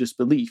religious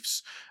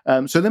beliefs.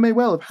 So they may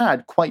well have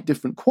had quite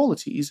different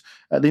qualities.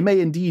 They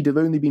may indeed have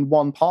only been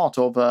one part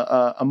of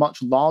a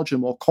much larger,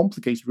 more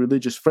complicated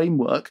religious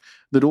framework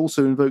that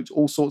also invoked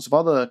all sorts of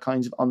other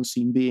kinds of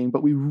unseen being,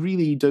 but we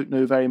really don't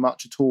know very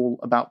much at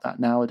all about that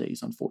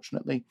nowadays,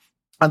 unfortunately.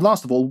 And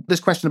last of all, this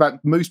question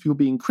about most people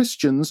being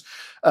Christians,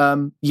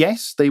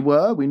 yes, they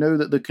were. We know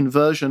that the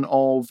conversion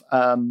of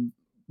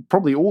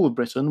probably all of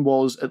Britain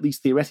was at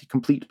least theoretically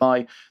complete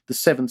by the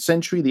 7th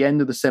century, the end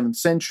of the 7th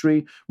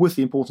century, with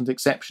the important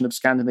exception of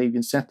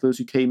Scandinavian settlers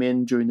who came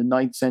in during the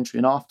 9th century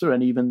and after,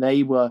 and even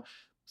they were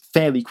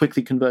fairly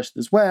quickly converted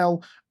as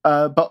well.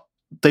 But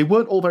they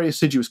weren't all very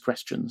assiduous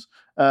Christians.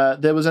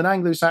 There was an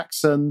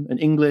Anglo-Saxon, an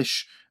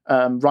English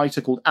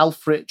writer called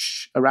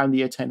Alfrich around the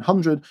year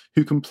 1000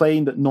 who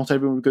complained that not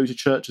everyone would go to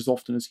church as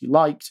often as he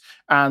liked,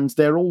 and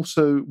there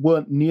also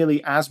weren't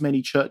nearly as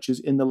many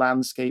churches in the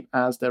landscape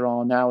as there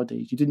are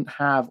nowadays. You didn't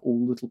have all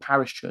the little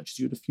parish churches,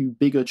 you had a few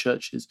bigger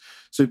churches,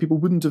 so people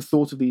wouldn't have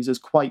thought of these as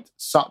quite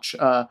such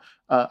a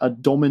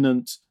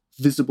dominant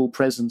visible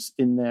presence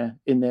in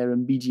their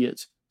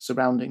immediate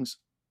surroundings.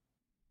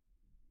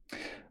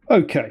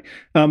 Okay,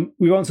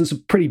 we've answered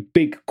some pretty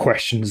big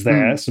questions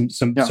there, some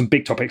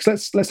big topics.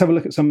 Let's have a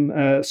look at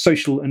some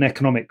social and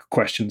economic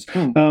questions.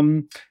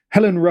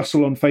 Helen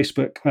Russell on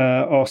Facebook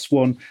asked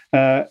one.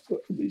 Her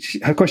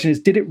question is: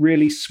 did it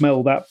really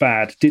smell that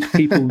bad? Did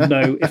people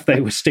know if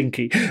they were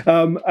stinky?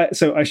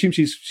 So I assume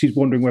she's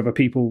wondering whether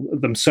people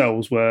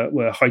themselves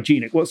were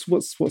hygienic. What's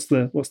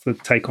the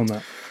take on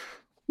that?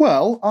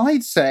 Well,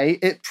 I'd say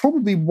it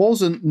probably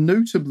wasn't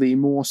notably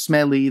more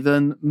smelly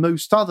than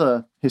most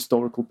other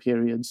historical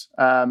periods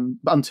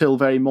until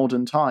very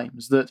modern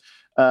times. That,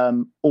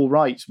 all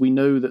right, we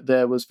know that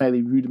there was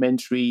fairly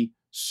rudimentary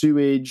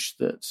sewage,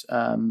 that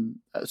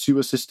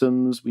sewer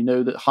systems, we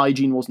know that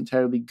hygiene wasn't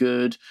terribly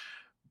good.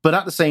 But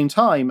at the same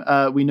time,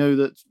 we know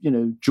that,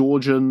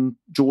 Georgian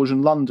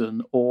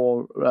London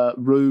or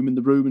Rome in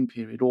the Roman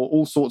period or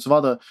all sorts of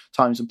other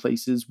times and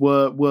places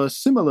were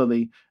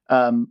similarly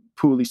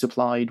poorly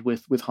supplied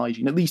with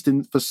hygiene, at least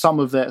for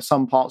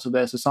some parts of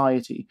their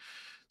society.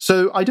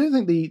 So I don't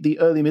think the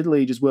early Middle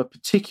Ages were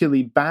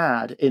particularly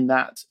bad in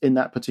that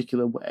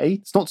particular way.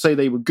 It's not to say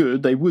they were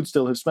good. They would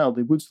still have smelled.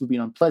 They would still have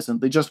been unpleasant.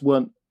 They just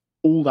weren't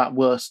all that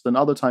worse than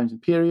other times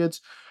and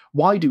periods.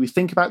 Why do we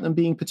think about them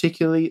being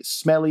particularly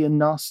smelly and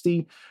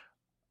nasty?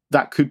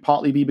 That could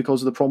partly be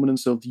because of the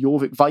prominence of the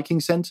Jorvik Viking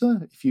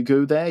Centre. If you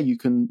go there, you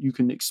can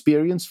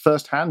experience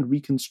firsthand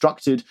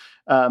reconstructed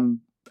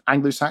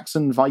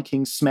Anglo-Saxon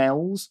Viking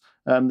smells.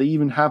 They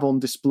even have on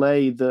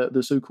display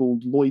the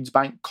so-called Lloyd's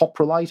Bank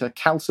coprolite, a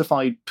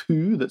calcified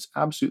poo that's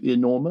absolutely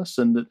enormous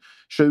and that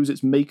shows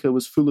its maker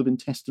was full of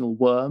intestinal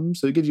worms.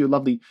 So it gives you a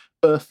lovely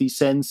earthy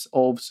sense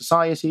of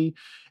society.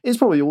 It's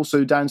probably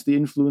also down to the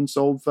influence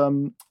of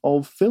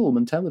film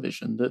and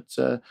television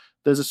that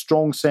there's a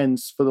strong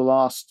sense for the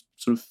last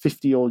sort of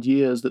 50-odd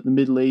years that the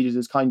Middle Ages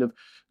is kind of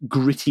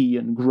gritty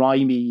and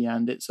grimy,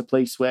 and it's a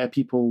place where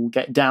people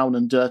get down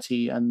and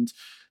dirty, and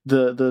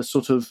the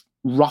sort of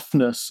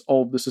roughness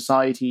of the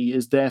society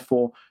is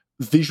therefore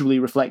visually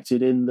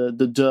reflected in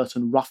the dirt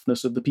and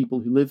roughness of the people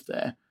who live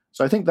there.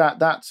 So I think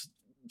that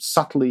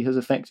subtly has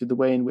affected the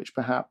way in which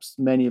perhaps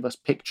many of us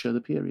picture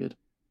the period.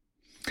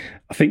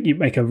 I think you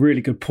make a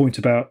really good point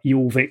about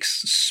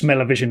Jorvik's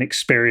smell-o-vision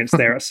experience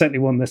there. It's certainly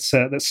one that's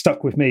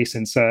stuck with me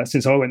since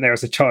I went there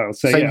as a child.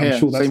 So same yeah, here, I'm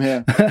sure that's same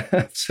here.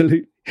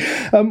 Absolutely.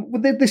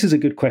 This is a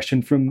good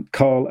question from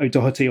Carl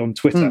O'Doherty on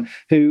Twitter,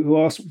 who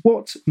asked,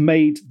 what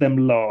made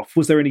them laugh?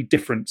 Was there any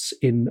difference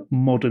in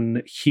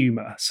modern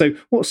humour? So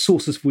what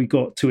sources have we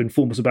got to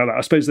inform us about that?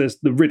 I suppose there's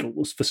the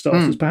riddles, for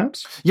starters,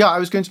 perhaps? Yeah, I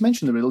was going to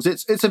mention the riddles.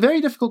 It's a very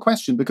difficult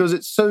question because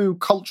it's so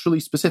culturally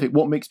specific.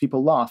 What makes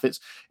people laugh?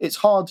 It's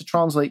hard to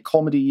translate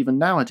comedy even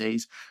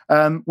nowadays.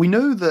 We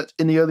know that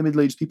in the early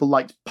Middle Ages, people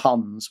liked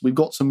puns. We've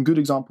got some good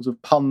examples of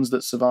puns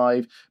that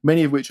survive,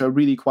 many of which are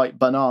really quite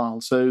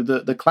banal. So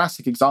the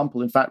classic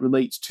example, in fact,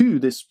 relates to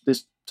this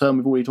term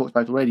we've already talked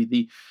about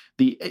already,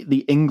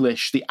 the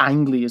English, the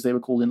Angli, as they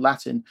were called in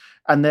Latin.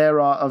 And there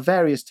are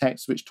various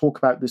texts which talk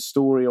about this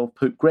story of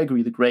Pope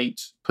Gregory the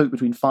Great, Pope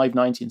between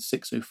 590 and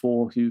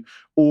 604, who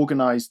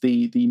organized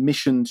the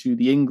mission to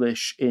the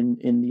English at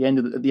the end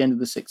of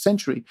the 6th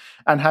century,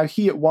 and how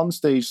he at one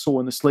stage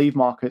saw in the slave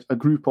market a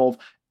group of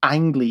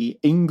Angli,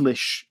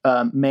 English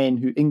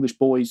English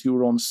boys who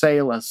were on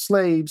sale as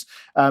slaves,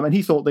 and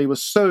he thought they were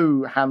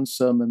so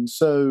handsome and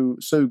so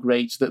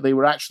great that they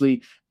were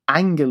actually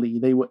angeli,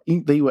 they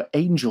were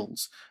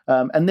angels.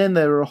 And then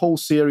there are a whole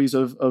series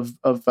of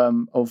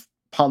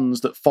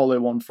puns that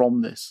follow on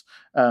from this,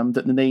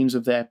 that the names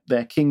of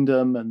their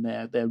kingdom and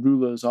their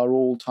rulers are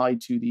all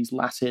tied to these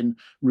Latin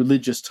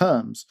religious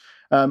terms.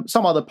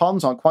 Some other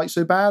puns aren't quite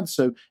so bad.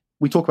 So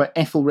we talk about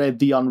Ethelred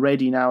the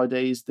Unready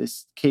nowadays,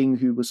 this king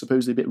who was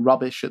supposedly a bit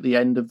rubbish at the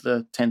end of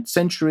the 10th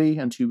century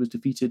and who was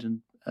defeated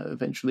and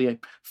eventually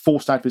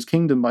forced out of his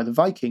kingdom by the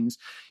Vikings.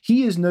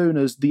 He is known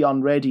as the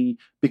Unready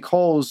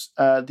because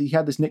he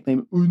had this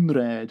nickname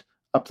Unred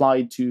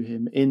applied to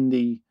him in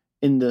the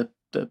 10th,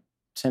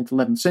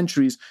 11th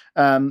centuries.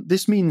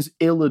 This means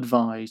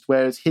ill-advised,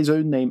 whereas his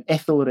own name,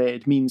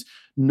 Ethelred, means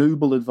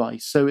noble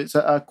advice. So it's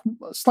a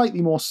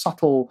slightly more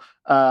subtle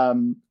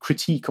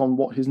critique on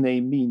what his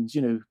name means.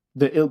 You know,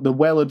 the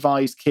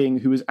well-advised king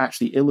who is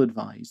actually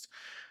ill-advised.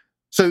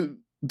 So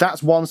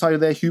that's one side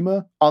of their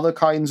humor. Other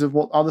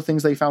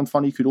things they found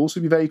funny could also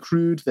be very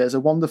crude. There's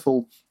a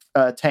wonderful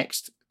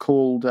text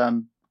called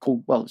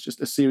it's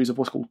just a series of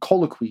what's called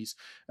colloquies.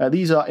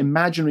 These are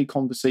imaginary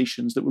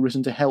conversations that were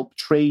written to help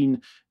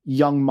train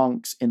young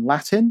monks in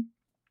Latin.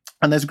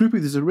 And there's a group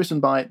of these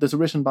written by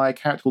a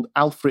character called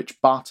Alfred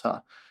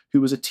Bata, who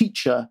was a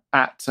teacher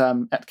at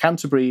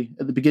Canterbury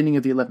at the beginning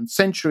of the 11th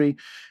century.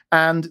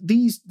 And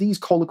these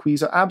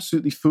colloquies are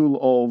absolutely full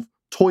of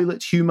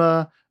toilet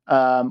humor,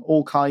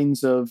 all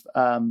kinds of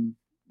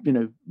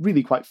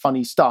really quite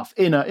funny stuff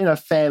in a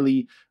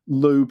fairly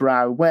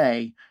lowbrow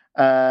way.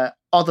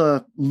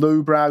 Other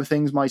lowbrow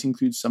things might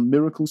include some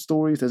miracle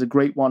stories. There's a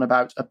great one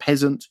about a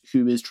peasant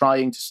who is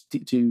trying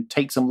to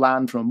take some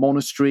land from a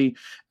monastery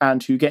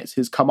and who gets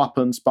his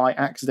comeuppance by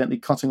accidentally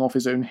cutting off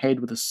his own head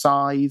with a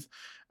scythe.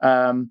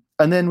 And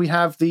then we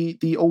have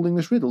the Old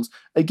English riddles.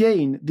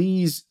 Again,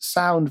 these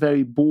sound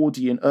very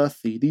bawdy and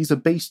earthy. These are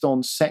based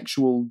on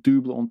sexual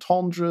double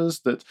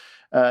entendres that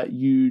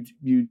you'd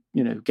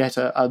get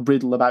a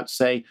riddle about,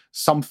 say,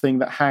 something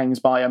that hangs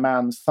by a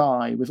man's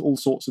thigh with all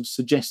sorts of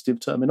suggestive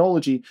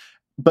terminology.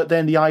 But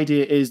then the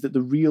idea is that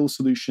the real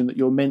solution that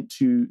you're meant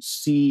to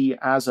see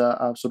as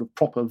a sort of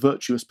proper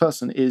virtuous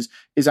person is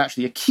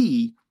actually a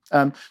key.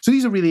 So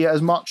these are really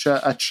as much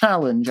a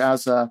challenge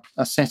as a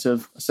set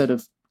of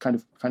kind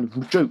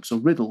of jokes or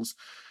riddles.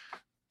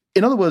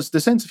 In other words, the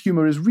sense of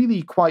humor is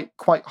really quite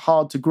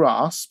hard to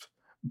grasp,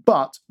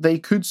 but they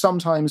could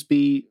sometimes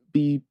be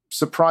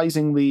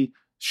surprisingly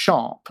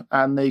sharp,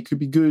 and they could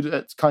be good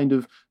at kind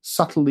of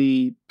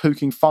subtly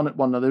poking fun at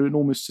one another in an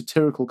almost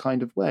satirical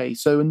kind of way.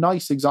 So a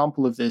nice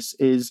example of this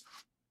is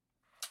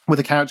with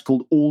a character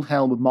called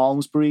Aldhelm of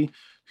Malmesbury,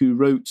 who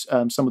wrote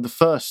some of the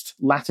first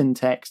Latin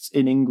texts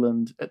in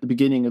England at the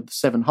beginning of the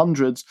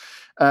 700s.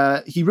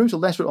 He wrote a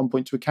letter at one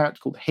point to a character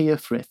called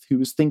Heofrith, who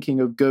was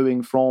thinking of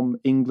going from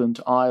England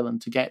to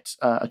Ireland to get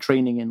a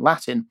training in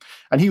Latin.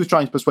 And he was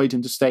trying to persuade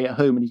him to stay at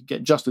home and he could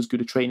get just as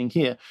good a training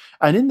here.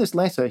 And in this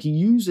letter, he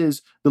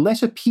uses the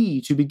letter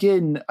P to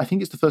begin, I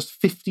think it's the first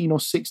 15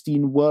 or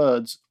 16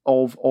 words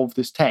of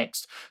this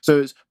text. So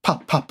it's pa,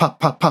 pa, pa,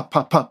 pa, pa,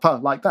 pa, pa, pa,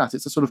 like that.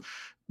 It's a sort of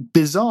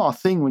bizarre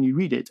thing when you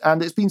read it,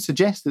 and it's been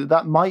suggested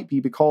that might be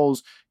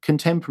because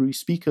contemporary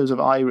speakers of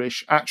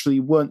Irish actually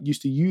weren't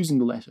used to using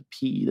the letter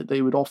P, that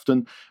they would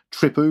often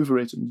trip over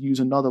it and use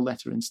another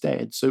letter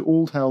instead. So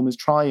Aldhelm is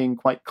trying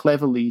quite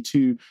cleverly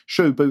to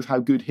show both how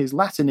good his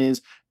Latin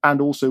is and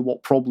also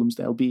what problems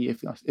there'll be if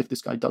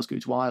this guy does go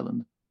to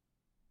Ireland.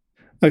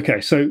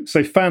 Okay, so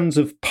fans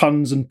of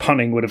puns and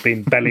punning would have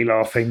been belly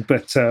laughing,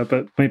 but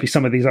maybe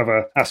some of these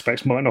other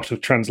aspects might not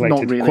have translated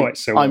not really. Quite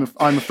so well.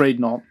 I'm afraid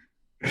not.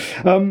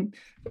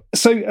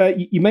 So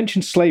you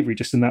mentioned slavery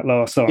just in that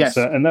last answer, yes.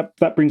 And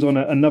that brings on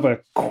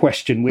another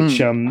question, which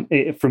from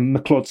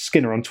McLeod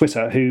Skinner on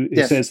Twitter, who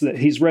yes. says that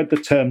he's read the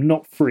term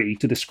 "not free"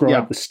 to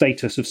describe the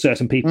status of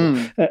certain people.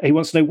 He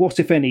wants to know what,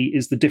 if any,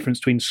 is the difference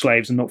between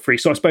slaves and not free.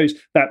 So I suppose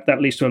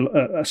that leads to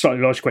a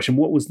slightly larger question: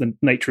 what was the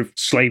nature of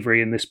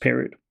slavery in this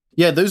period?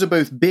 Yeah, those are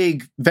both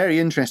big, very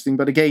interesting,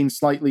 but again,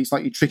 slightly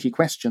tricky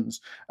questions.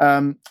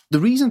 The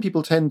reason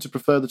people tend to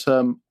prefer the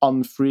term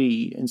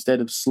unfree instead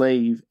of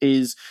slave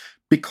is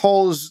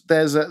because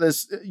there's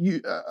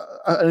an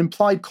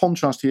implied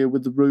contrast here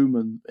with the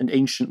Roman and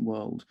ancient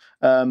world.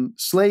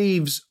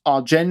 Slaves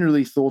are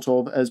generally thought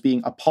of as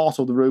being a part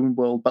of the Roman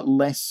world, but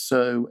less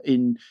so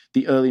in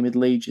the early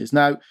Middle Ages.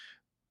 Now,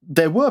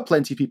 there were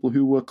plenty of people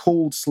who were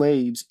called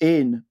slaves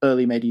in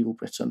early medieval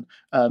Britain.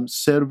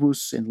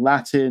 Servus in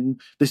Latin.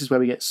 This is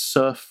where we get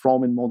serf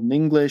from in modern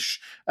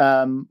English.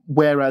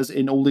 Whereas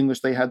in Old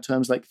English, they had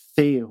terms like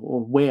theo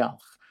or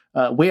wealch.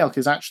 Wealch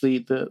is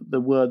actually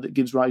the word that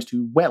gives rise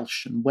to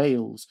Welsh and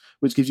Wales,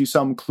 which gives you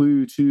some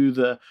clue to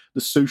the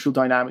social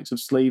dynamics of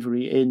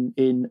slavery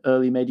in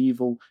early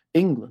medieval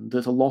England,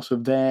 that a lot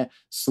of their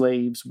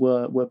slaves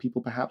were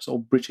people perhaps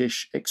of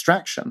British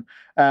extraction.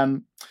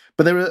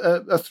 But there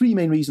are three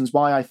main reasons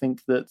why I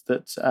think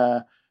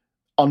that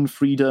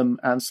unfreedom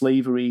and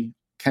slavery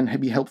can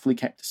be helpfully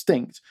kept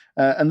distinct.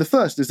 And the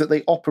first is that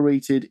they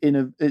operated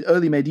in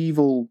early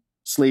medieval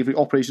slavery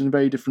operated in a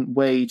very different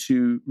way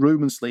to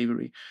Roman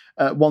slavery.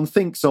 One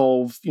thinks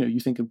of, you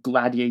think of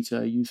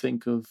Gladiator, you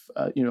think of,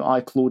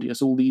 I,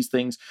 Claudius, all these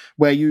things,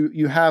 where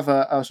you have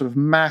a sort of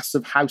mass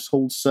of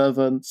household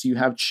servants, you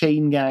have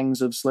chain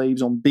gangs of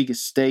slaves on big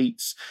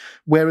estates,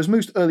 whereas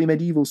most early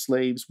medieval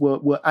slaves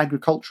were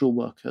agricultural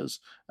workers.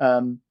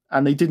 And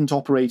they didn't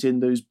operate in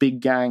those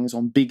big gangs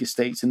on big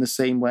estates in the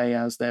same way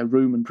as their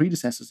Roman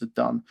predecessors had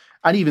done.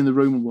 And even in the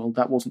Roman world,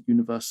 that wasn't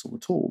universal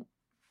at all.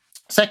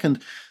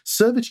 Second,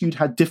 servitude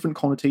had different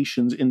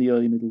connotations in the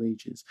early Middle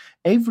Ages.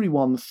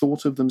 Everyone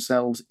thought of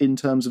themselves in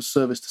terms of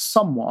service to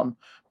someone,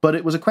 but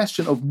it was a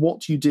question of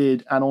what you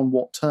did and on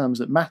what terms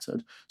that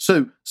mattered.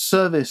 So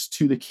service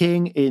to the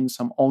king in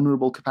some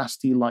honorable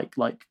capacity, like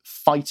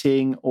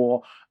fighting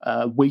or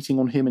waiting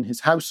on him in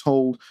his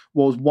household,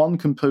 was one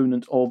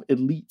component of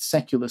elite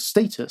secular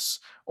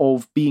status,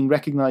 of being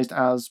recognized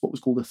as what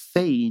was called a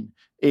thane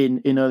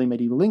in early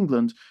medieval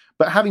England.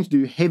 But having to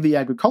do heavy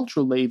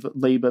agricultural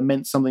labor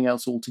meant something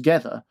else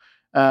altogether.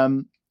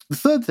 The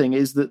third thing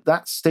is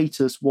that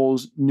status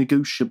was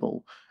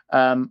negotiable.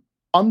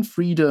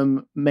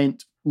 Unfreedom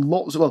meant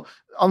lots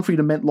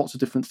of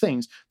different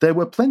things. There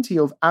were plenty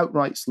of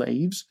outright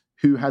slaves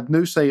who had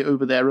no say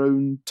over their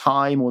own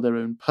time or their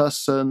own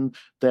person,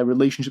 their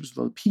relationships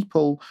with other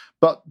people.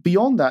 But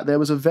beyond that, there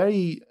was a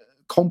very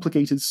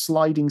complicated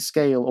sliding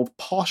scale of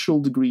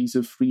partial degrees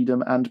of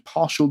freedom and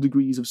partial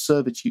degrees of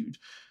servitude.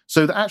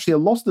 So that actually a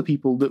lot of the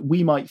people that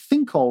we might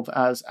think of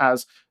as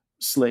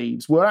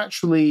slaves would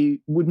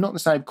not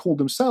necessarily have called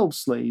themselves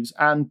slaves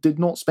and did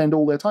not spend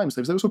all their time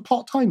slaves. They were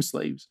part-time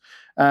slaves.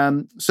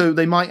 So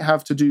they might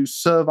have to do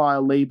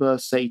servile labor,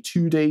 say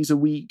 2 days a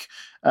week,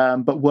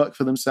 but work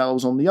for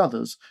themselves on the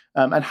others.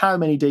 And how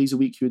many days a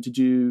week you had to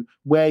do,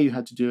 where you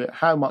had to do it,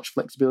 how much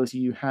flexibility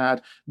you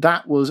had,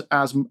 that was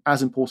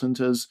as important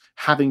as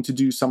having to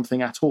do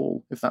something at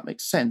all, if that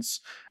makes sense.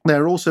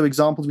 There are also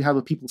examples we have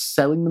of people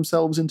selling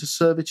themselves into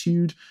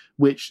servitude,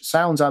 which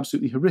sounds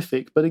absolutely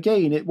horrific, but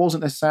again, it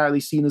wasn't necessarily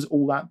seen as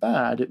all that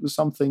bad. It was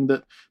something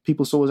that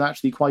people saw as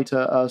actually quite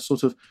a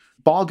sort of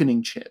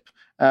bargaining chip.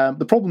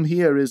 The problem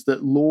here is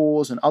that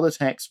laws and other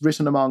texts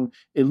written among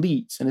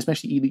elites, and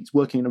especially elites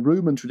working in a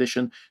Roman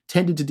tradition,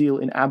 tended to deal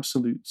in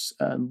absolutes,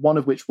 one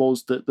of which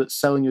was that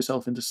selling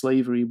yourself into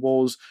slavery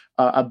was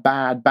a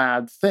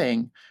bad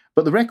thing.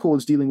 But the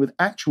records dealing with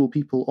actual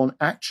people on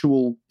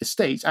actual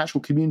estates,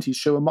 actual communities,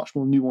 show a much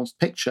more nuanced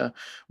picture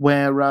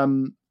where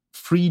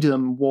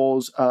freedom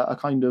was a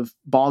kind of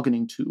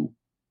bargaining tool.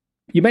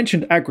 You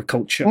mentioned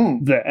agriculture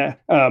there,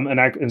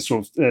 and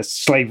sort of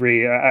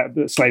slavery,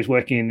 slaves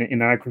working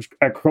in an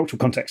agricultural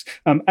context.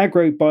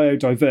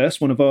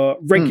 Agrobiodiverse, one of our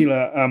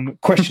regular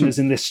questioners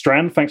in this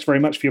strand, thanks very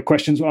much for your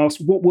questions,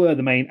 asked what were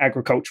the main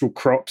agricultural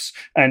crops,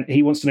 and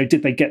he wants to know,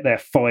 did they get their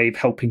 5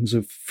 helpings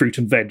of fruit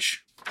and veg?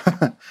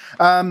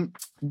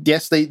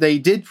 Yes, they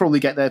did probably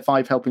get their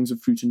 5 helpings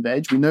of fruit and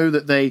veg. We know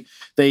that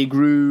they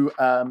grew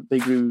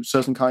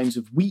certain kinds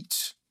of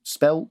wheat,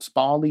 spelt,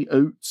 barley,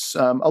 oats,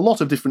 a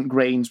lot of different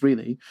grains,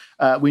 really.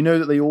 We know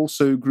that they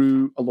also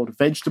grew a lot of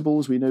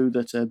vegetables. We know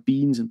that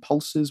beans and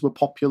pulses were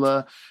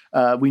popular.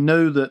 We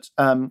know that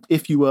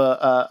if you were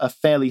a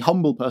fairly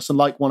humble person,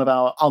 like one of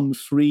our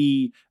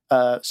unfree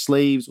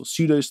slaves or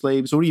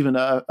pseudo-slaves, or even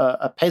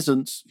a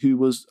peasant who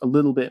was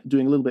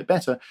doing a little bit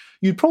better,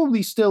 you'd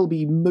probably still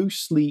be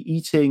mostly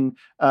eating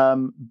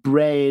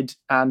bread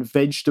and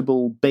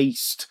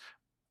vegetable-based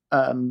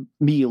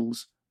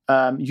meals.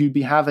 You'd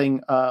be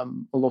having a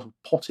lot of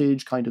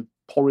pottage, kind of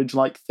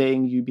porridge-like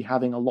thing. You'd be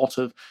having a lot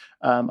of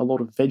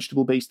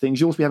vegetable-based things.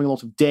 You'd also be having a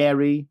lot of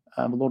dairy.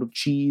 a lot of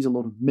cheese, a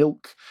lot of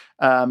milk.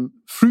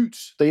 Fruit,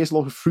 they ate a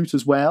lot of fruit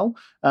as well,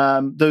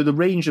 though the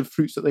range of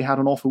fruits that they had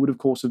on offer would, of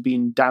course, have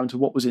been down to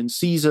what was in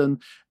season,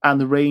 and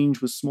the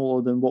range was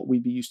smaller than what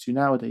we'd be used to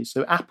nowadays.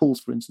 So apples,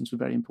 for instance, were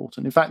very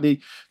important. In fact, the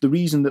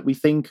reason that we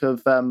think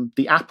of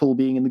the apple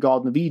being in the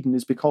Garden of Eden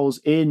is because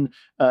in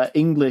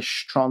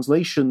English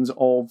translations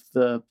of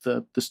the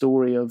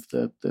story of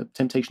the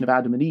temptation of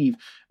Adam and Eve,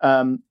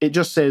 it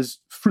just says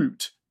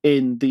fruit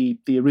in the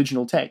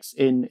original text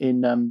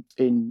in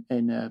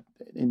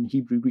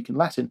Hebrew, Greek, and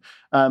Latin.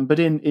 But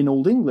in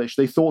Old English,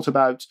 they thought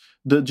about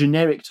the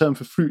generic term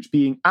for fruit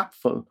being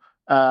apfel.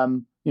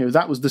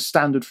 That was the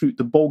standard fruit,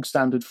 the bog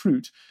standard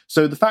fruit.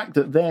 So the fact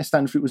that their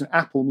standard fruit was an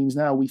apple means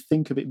now we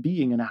think of it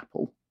being an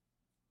apple.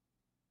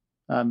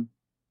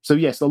 So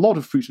yes, a lot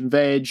of fruit and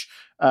veg,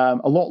 a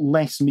lot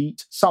less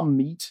meat, some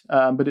meat,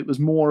 but it was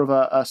more of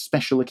a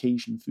special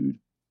occasion food.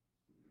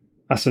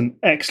 That's an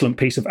excellent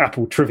piece of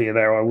apple trivia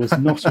there. I was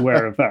not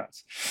aware of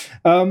that.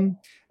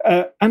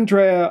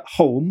 Andrea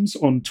Holmes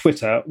on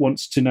Twitter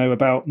wants to know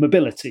about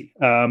mobility.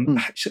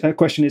 Her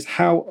question is,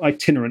 how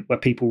itinerant were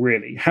people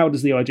really? How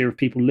does the idea of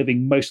people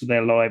living most of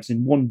their lives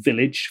in one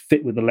village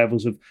fit with the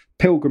levels of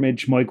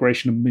pilgrimage,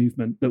 migration, and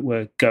movement that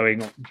were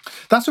going on?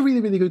 That's a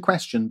really, really good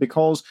question,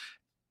 because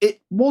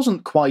it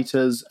wasn't quite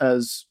as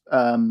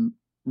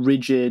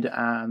rigid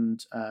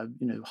and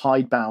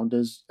hidebound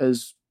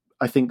as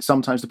I think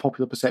sometimes the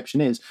popular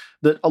perception is,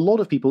 that a lot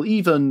of people,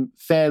 even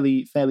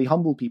fairly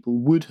humble people,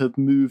 would have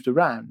moved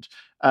around.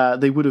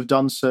 They would have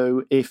done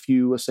so if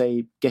you were,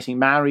 say, getting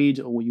married,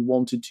 or you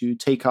wanted to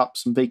take up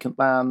some vacant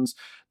lands.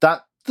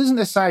 That doesn't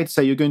necessarily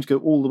say you're going to go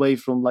all the way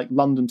from like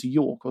London to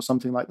York or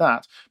something like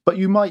that, but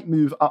you might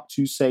move up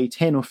to, say,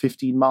 10 or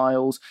 15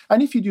 miles.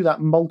 And if you do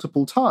that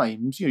multiple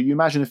times, you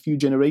imagine a few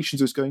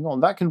generations of this going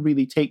on, that can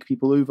really take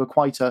people over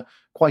quite a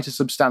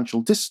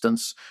substantial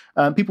distance.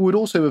 People would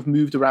also have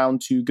moved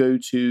around to go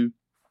to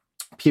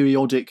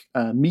periodic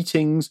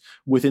meetings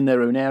within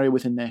their own area,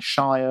 within their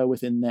shire,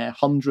 within their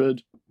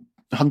hundred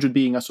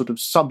being a sort of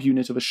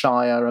subunit of a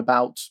shire,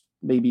 about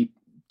maybe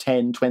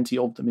 10, 20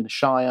 of them in a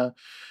shire.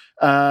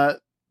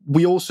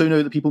 We also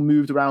know that people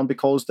moved around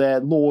because their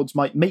lords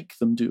might make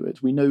them do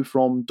it. We know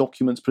from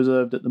documents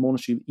preserved at the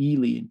monastery of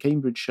Ely in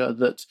Cambridgeshire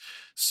that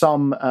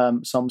some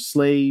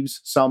slaves,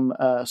 some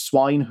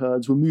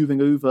swineherds were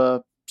moving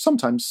over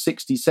sometimes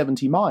 60,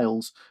 70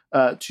 miles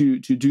to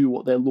do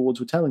what their lords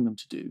were telling them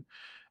to do.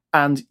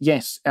 And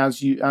yes,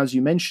 as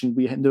you mentioned,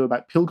 we know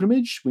about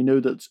pilgrimage. We know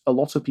that a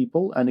lot of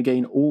people, and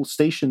again, all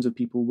stations of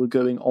people, were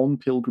going on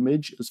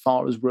pilgrimage as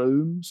far as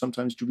Rome,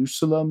 sometimes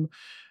Jerusalem.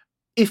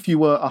 If you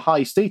were a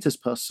high status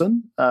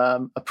person,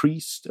 a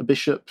priest, a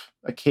bishop,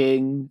 a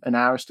king, an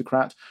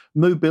aristocrat,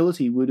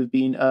 mobility would have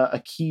been a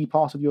key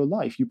part of your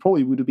life. You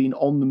probably would have been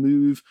on the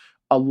move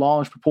a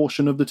large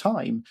proportion of the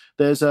time.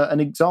 There's an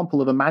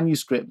example of a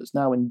manuscript that's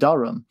now in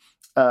Durham,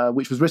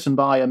 which was written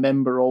by a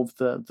member of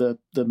the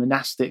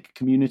monastic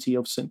community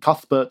of St.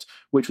 Cuthbert,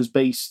 which was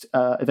based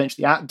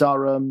eventually at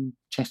Durham,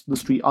 Chester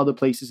Street, other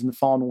places in the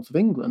far north of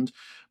England.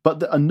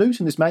 But a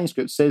note in this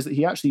manuscript says that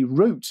he actually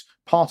wrote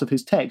part of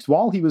his text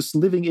while he was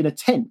living in a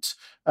tent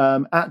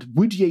at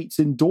Woodyates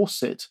in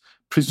Dorset,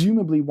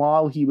 presumably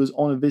while he was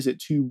on a visit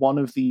to one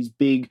of these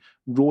big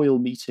royal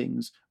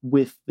meetings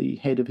with the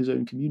head of his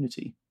own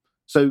community.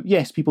 So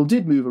yes, people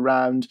did move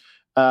around,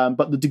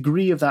 but the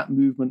degree of that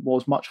movement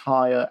was much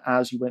higher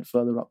as you went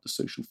further up the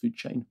social food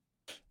chain.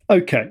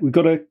 Okay, we've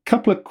got a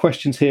couple of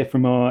questions here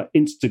from our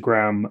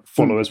Instagram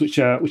followers, which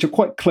are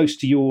quite close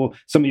to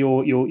some of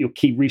your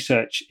key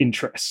research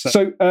interests.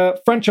 So,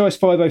 Franchise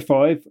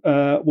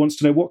 505 wants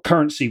to know what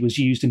currency was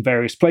used in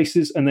various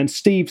places, and then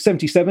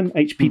Steve77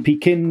 HPP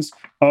Kins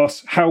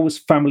asks, how was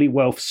family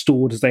wealth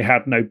stored as they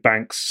had no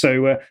banks?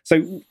 So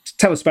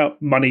tell us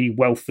about money,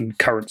 wealth, and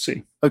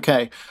currency.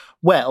 Okay,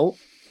 well,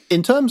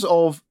 in terms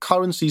of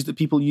currencies that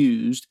people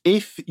used,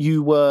 if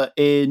you were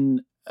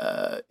in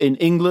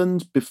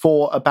England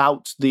before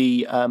about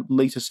the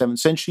later 7th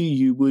century,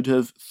 you would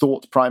have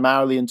thought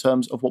primarily in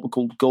terms of what were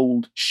called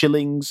gold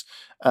shillings,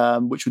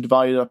 which were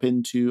divided up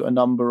into a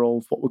number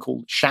of what were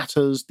called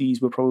shatters.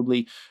 These were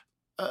probably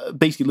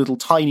basically little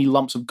tiny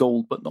lumps of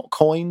gold, but not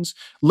coins.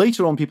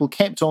 Later on, people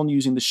kept on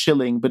using the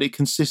shilling, but it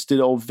consisted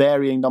of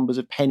varying numbers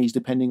of pennies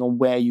depending on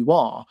where you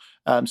are.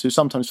 So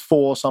sometimes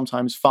 4,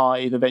 sometimes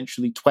 5,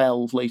 eventually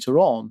 12 later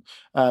on.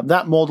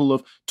 That model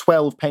of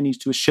 12 pennies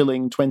to a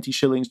shilling, 20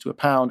 shillings to a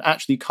pound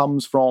actually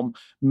comes from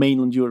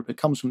mainland Europe. It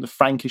comes from the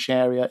Frankish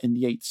area in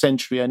the 8th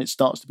century, and it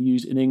starts to be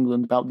used in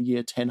England about the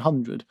year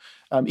 1000.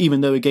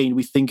 Even though, again,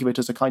 we think of it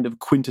as a kind of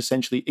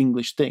quintessentially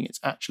English thing, it's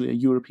actually a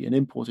European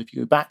import if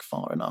you go back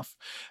far enough.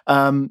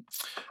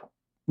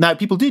 Now,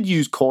 people did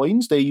use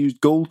coins. They used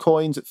gold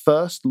coins at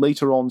first,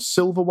 later on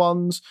silver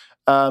ones,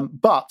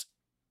 but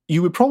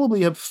you would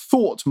probably have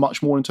thought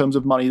much more in terms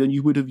of money than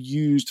you would have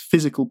used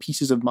physical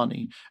pieces of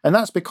money. And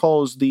that's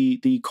because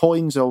the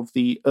coins of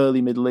the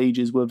early Middle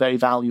Ages were very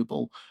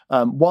valuable.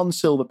 One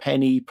silver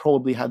penny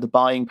probably had the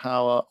buying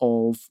power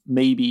of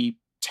maybe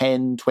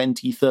 10,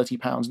 20, 30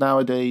 pounds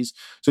nowadays.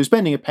 So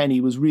spending a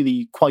penny was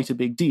really quite a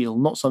big deal,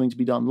 not something to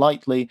be done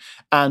lightly.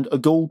 And a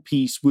gold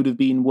piece would have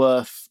been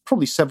worth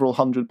probably several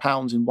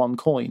 £100s in one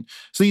coin.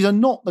 So these are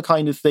not the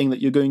kind of thing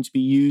that you're going to be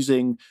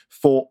using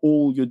for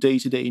all your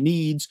day-to-day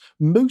needs.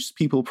 Most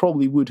people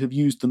probably would have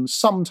used them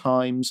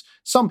sometimes.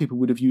 Some people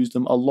would have used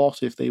them a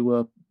lot if they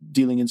were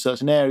dealing in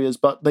certain areas,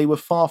 but they were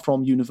far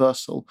from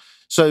universal.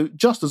 So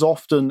just as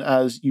often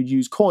as you'd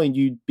use coin,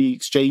 you'd be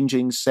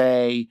exchanging,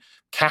 say,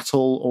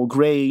 cattle or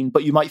grain,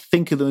 but you might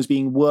think of them as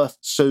being worth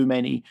so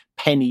many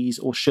pennies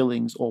or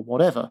shillings or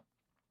whatever.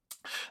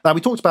 Now,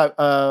 we talked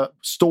about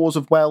stores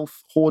of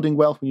wealth, hoarding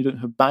wealth when you don't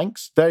have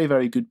banks. Very,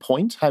 very good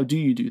point. How do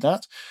you do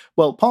that?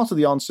 Well, part of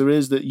the answer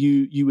is that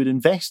you would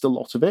invest a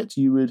lot of it.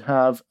 You would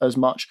have as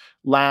much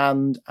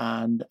land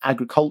and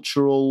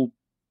agricultural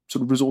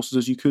sort of resources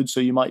as you could. So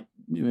you might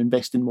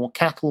invest in more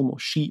cattle, more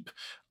sheep,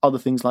 other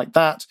things like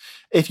that.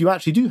 If you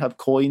actually do have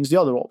coins, the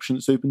other option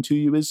that's open to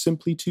you is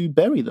simply to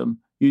bury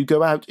them. You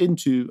go out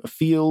into a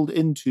field,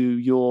 into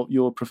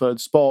your preferred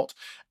spot,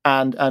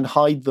 and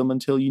hide them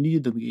until you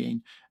needed them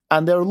again.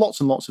 And there are lots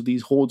and lots of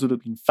these hoards that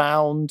have been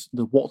found.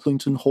 The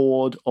Watlington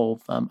hoard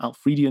of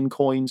Alfredian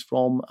coins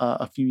from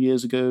a few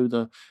years ago,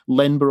 the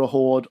Lenborough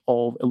hoard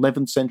of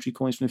 11th century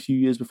coins from a few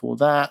years before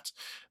that.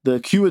 The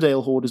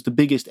Cuerdale hoard is the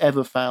biggest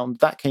ever found.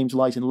 That came to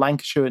light in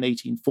Lancashire in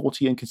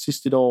 1840 and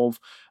consisted of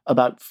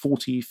about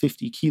 40,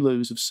 50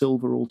 kilos of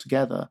silver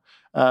altogether.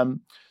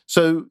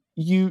 So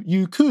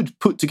you could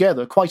put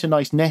together quite a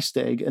nice nest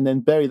egg and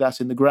then bury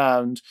that in the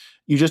ground.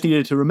 You just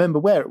needed to remember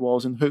where it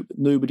was and hope that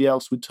nobody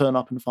else would turn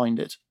up and find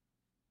it.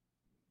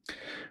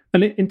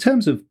 And in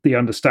terms of the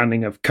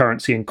understanding of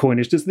currency and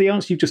coinage, does the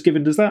answer you've just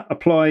given, does that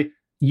apply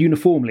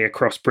uniformly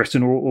across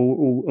Britain,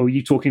 or are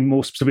you talking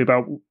more specifically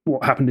about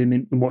what happened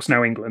in what's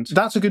now England?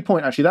 That's a good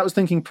point, actually. That was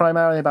thinking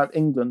primarily about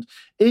England.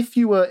 If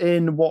you were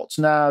in what's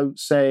now,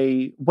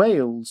 say,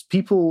 Wales,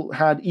 people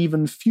had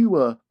even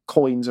fewer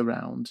coins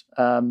around.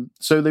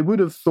 So they would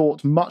have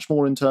thought much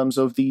more in terms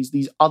of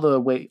these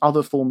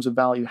other forms of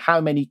value. How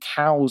many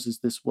cows is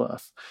this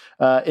worth?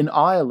 In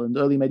Ireland,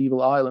 early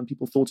medieval Ireland,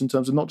 people thought in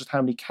terms of not just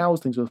how many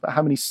cows things were worth, but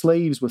how many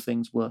slaves were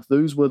things worth.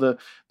 Those were the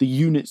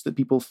units that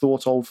people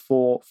thought of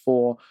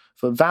for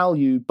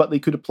value, but they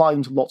could apply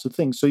them to lots of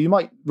things. So you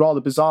might rather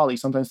bizarrely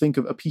sometimes think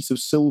of a piece of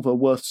silver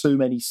worth so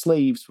many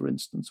slaves, for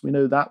instance. We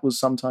know that was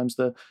sometimes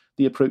the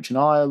approach in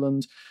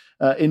Ireland.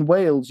 In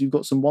Wales, you've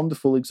got some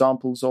wonderful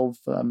examples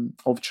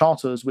of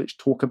charters which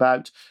talk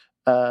about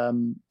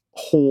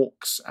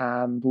hawks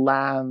and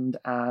land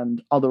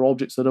and other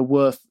objects that are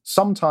worth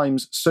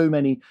sometimes so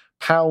many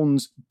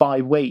pounds by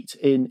weight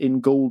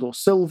in gold or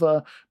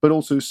silver, but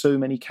also so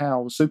many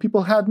cows. So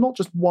people had not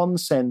just one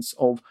sense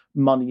of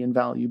money and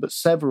value, but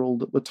several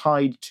that were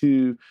tied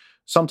to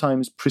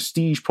sometimes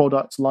prestige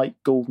products like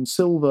gold and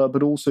silver,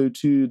 but also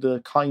to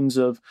the kinds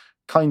of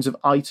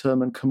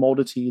item and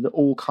commodity that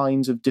all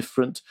kinds of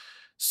different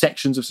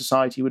sections of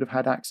society would have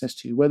had access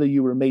to, whether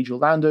you were a major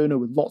landowner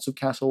with lots of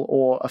cattle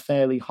or a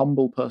fairly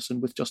humble person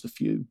with just a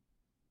few.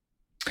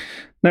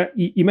 Now,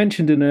 you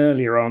mentioned in an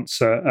earlier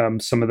answer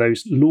some of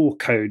those law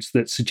codes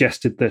that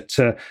suggested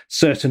that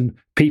certain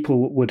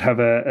people would have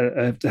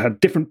had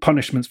different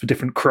punishments for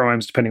different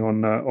crimes depending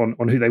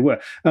on who they were.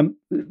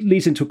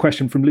 Leads into a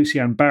question from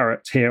Lucianne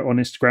Barrett here on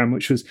Instagram,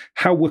 which was,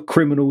 how were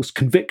criminals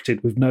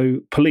convicted with no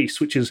police?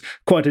 Which is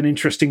quite an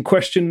interesting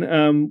question,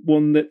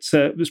 one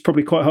that was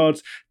probably quite hard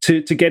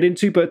to get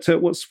into. But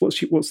what's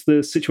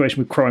the situation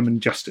with crime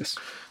and justice?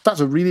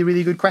 That's a really,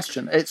 really good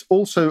question. It's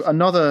also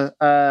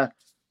another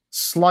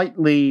it's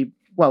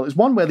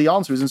one where the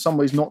answer is in some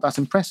ways not that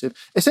impressive.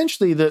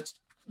 Essentially that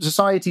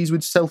societies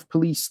would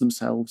self-police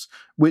themselves,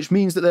 which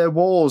means that there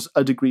was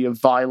a degree of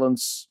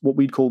violence, what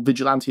we'd call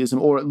vigilantism,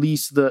 or at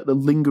least the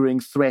lingering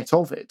threat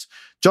of it.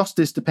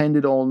 Justice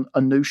depended on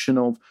a notion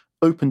of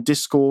open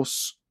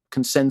discourse,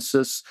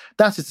 consensus.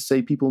 That is to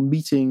say, people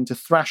meeting to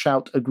thrash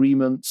out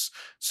agreements.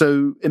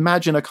 So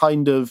imagine a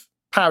kind of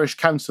parish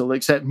council,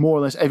 except more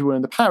or less everyone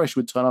in the parish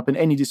would turn up, and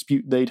any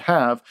dispute they'd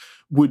have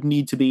would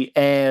need to be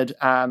aired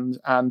and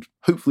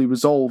hopefully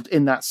resolved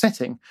in that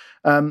setting.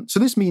 So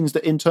this means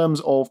that in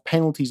terms of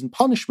penalties and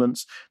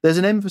punishments, there's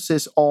an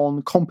emphasis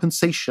on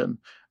compensation,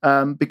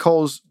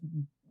 because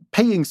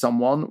paying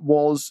someone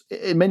was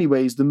in many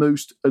ways the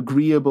most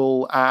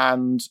agreeable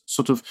and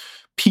sort of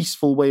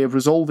peaceful way of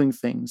resolving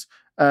things.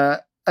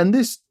 And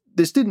this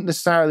didn't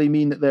necessarily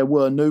mean that there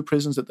were no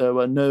prisons, that there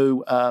were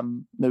no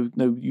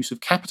use of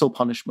capital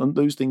punishment.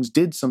 Those things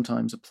did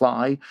sometimes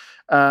apply.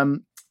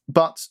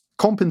 But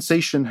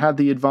compensation had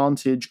the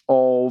advantage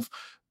of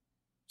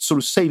sort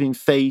of saving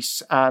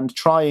face and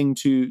trying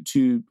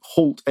to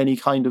halt any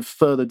kind of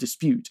further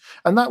dispute.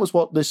 And that was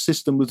what this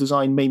system was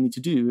designed mainly to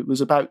do. It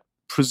was about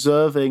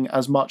preserving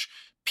as much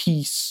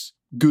peace,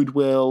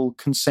 goodwill,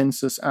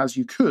 consensus as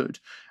you could.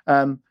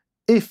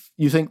 If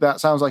you think that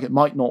sounds like it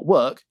might not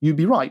work, you'd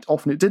be right.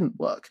 Often it didn't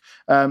work.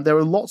 There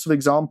are lots of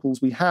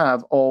examples we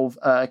have of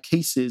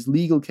cases,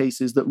 legal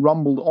cases, that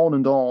rumbled on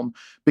and on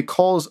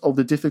because of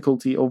the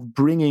difficulty of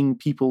bringing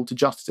people to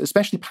justice,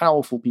 especially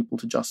powerful people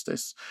to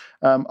justice.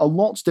 A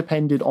lot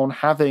depended on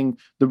having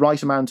the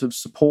right amount of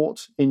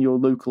support in your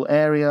local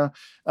area,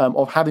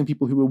 of having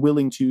people who were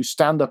willing to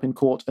stand up in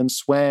court and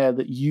swear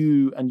that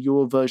you and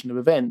your version of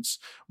events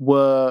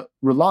were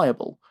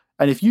reliable.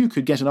 And if you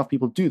could get enough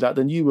people to do that,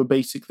 then you were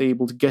basically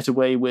able to get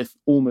away with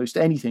almost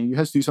anything. You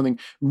had to do something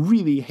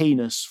really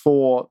heinous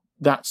for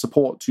that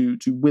support to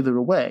wither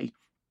away.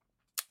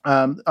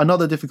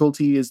 Another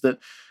difficulty is that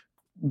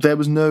there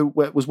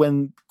was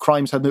when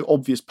crimes had no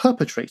obvious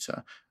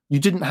perpetrator. You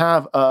didn't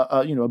have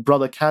a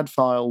brother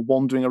Cadfael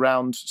wandering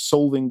around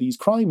solving these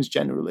crimes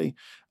generally.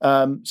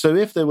 So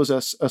if there was a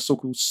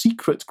so-called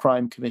secret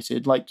crime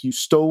committed, like you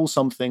stole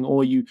something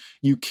or you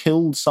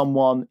killed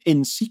someone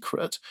in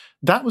secret,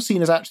 that was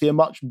seen as actually a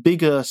much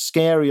bigger,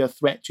 scarier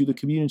threat to the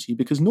community.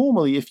 Because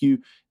normally if you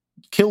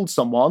killed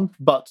someone,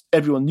 but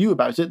everyone knew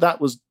about it, that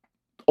was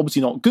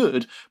obviously not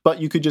good, but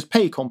you could just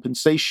pay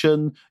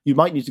compensation. You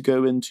might need to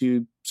go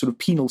into sort of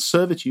penal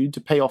servitude to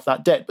pay off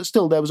that debt, but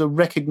still there was a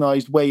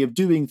recognized way of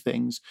doing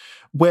things.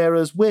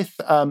 Whereas with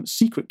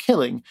secret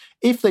killing,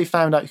 if they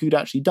found out who'd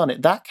actually done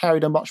it, that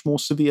carried a much more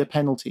severe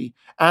penalty,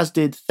 as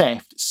did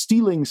theft.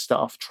 Stealing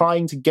stuff,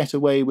 trying to get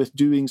away with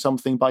doing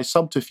something by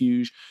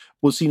subterfuge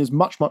was seen as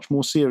much, much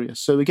more serious.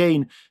 So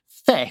again,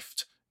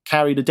 theft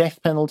carried a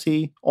death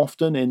penalty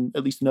often,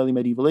 at least in early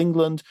medieval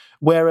England,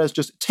 whereas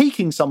just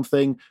taking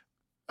something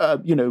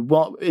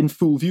in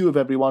full view of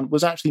everyone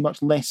was actually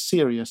much less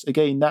serious.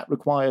 Again, that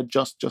required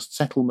just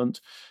settlement.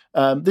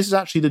 This is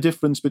actually the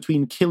difference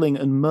between killing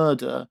and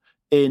murder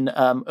in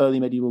early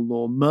medieval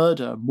law.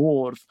 Murder,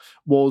 mord,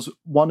 was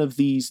one of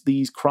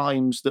these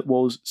crimes that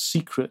was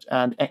secret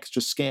and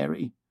extra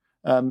scary.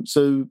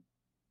 So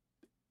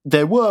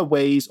there were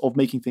ways of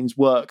making things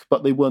work,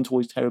 but they weren't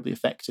always terribly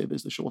effective,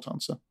 is the short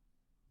answer.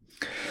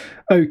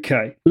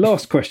 Okay,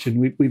 last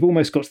question. We've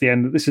almost got to the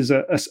end. This is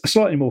a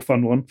slightly more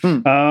fun one.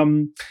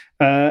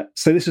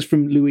 So this is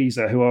from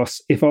Louisa, who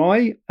asks, if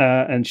I,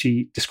 and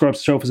she describes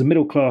herself as a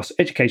middle-class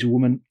educated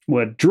woman,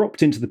 were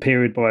dropped into the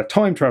period by a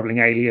time-travelling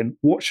alien,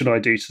 what should I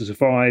do to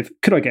survive?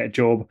 Could I get a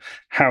job?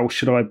 How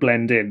should I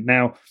blend in?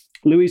 Now,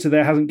 Louisa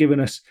there hasn't given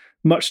us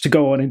much to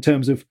go on in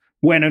terms of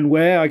when and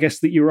where. I guess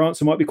that your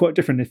answer might be quite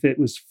different if it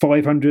was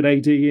 500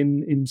 AD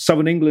in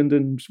southern England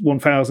and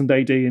 1000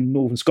 AD in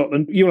northern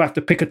Scotland. You'll have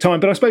to pick a time,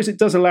 but I suppose it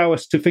does allow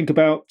us to think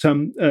about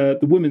the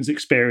women's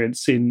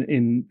experience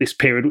in this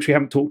period, which we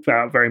haven't talked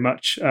about very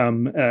much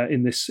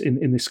in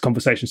this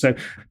conversation. So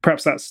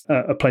perhaps that's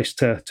a place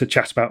to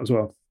chat about as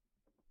well.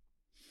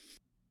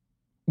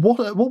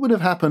 What would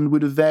have happened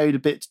would have varied a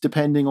bit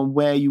depending on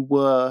where you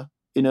were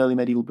in early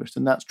medieval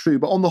Britain, that's true.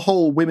 But on the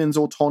whole, women's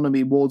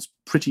autonomy was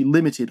pretty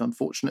limited,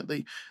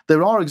 unfortunately.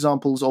 There are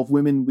examples of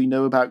women we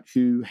know about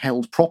who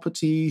held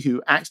property,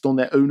 who acted on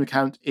their own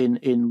account in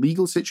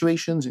legal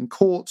situations, in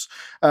courts,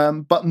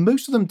 but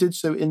most of them did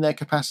so in their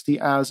capacity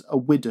as a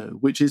widow,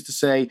 which is to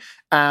say,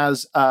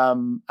 as a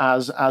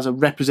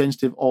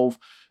representative of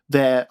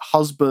their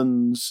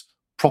husband's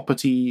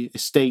property,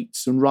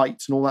 estates and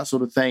rights and all that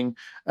sort of thing.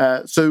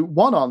 So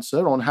one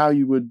answer on how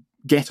you would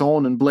get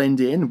on and blend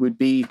in would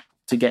be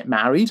to get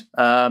married.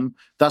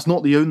 That's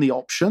not the only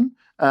option.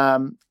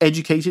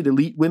 Educated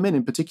elite women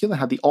in particular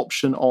had the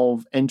option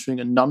of entering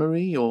a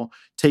nunnery or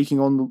taking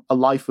on a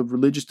life of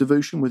religious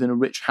devotion within a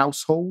rich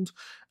household.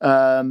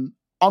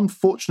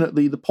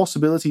 Unfortunately, the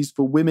possibilities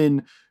for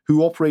women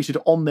who operated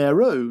on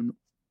their own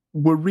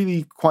were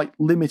really quite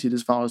limited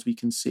as far as we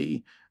can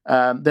see.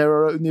 There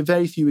are only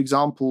very few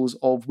examples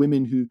of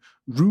women who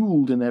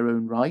ruled in their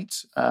own right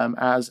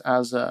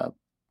as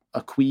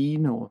a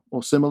queen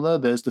or similar.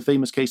 There's the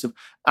famous case of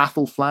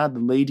Athelflaed, the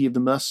Lady of the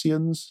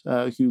Mercians,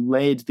 who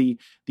led the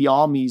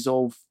armies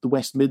of the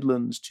West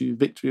Midlands to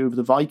victory over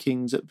the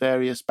Vikings at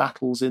various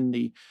battles in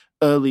the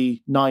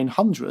early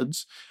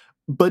 900s.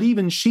 But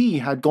even she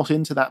had got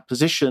into that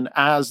position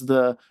as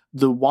the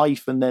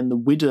wife and then the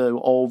widow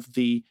of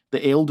the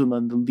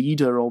ealdorman, the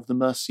leader of the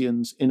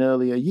Mercians in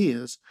earlier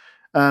years.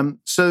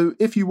 So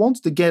if you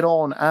wanted to get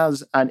on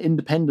as an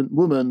independent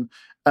woman,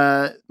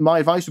 my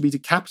advice would be to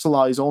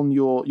capitalize on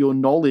your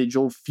knowledge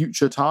of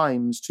future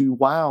times to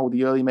wow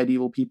the early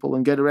medieval people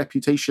and get a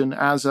reputation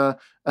as a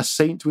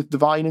saint with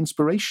divine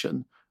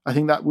inspiration. I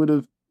think that would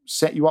have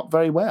set you up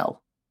very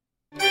well.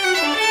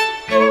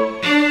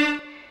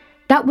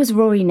 That was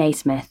Rory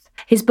Naismith.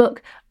 His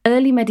book,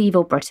 Early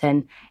Medieval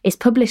Britain, is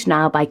published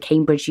now by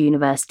Cambridge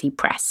University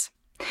Press.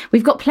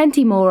 We've got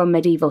plenty more on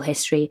medieval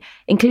history,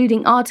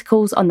 including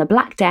articles on the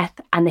Black Death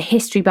and the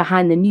history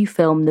behind the new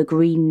film The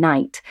Green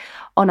Knight,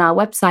 on our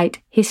website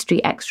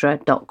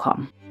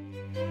historyextra.com.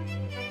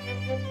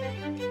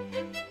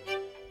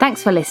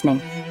 Thanks for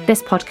listening.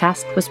 This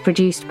podcast was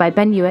produced by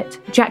Ben Hewitt,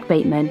 Jack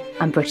Bateman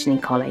and Brittany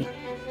Colley.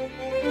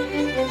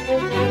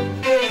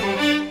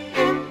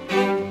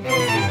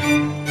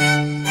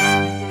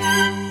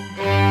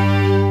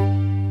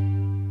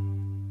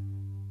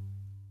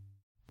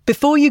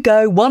 Before you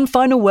go, one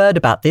final word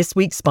about this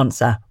week's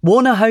sponsor,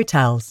 Warner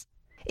Hotels.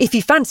 If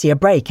you fancy a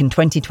break in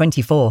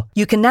 2024,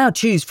 you can now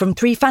choose from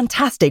 3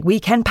 fantastic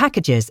weekend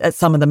packages at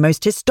some of the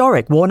most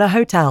historic Warner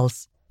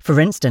hotels. For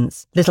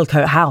instance,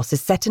 Littlecote House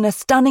is set in a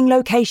stunning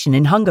location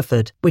in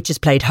Hungerford, which has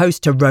played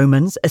host to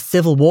Romans, a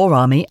Civil War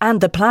army, and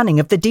the planning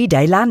of the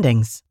D-Day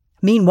landings.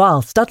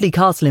 Meanwhile, Studley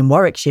Castle in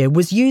Warwickshire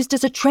was used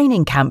as a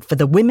training camp for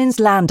the Women's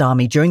Land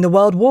Army during the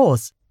World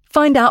Wars.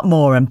 Find out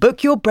more and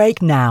book your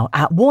break now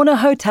at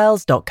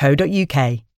warnerhotels.co.uk.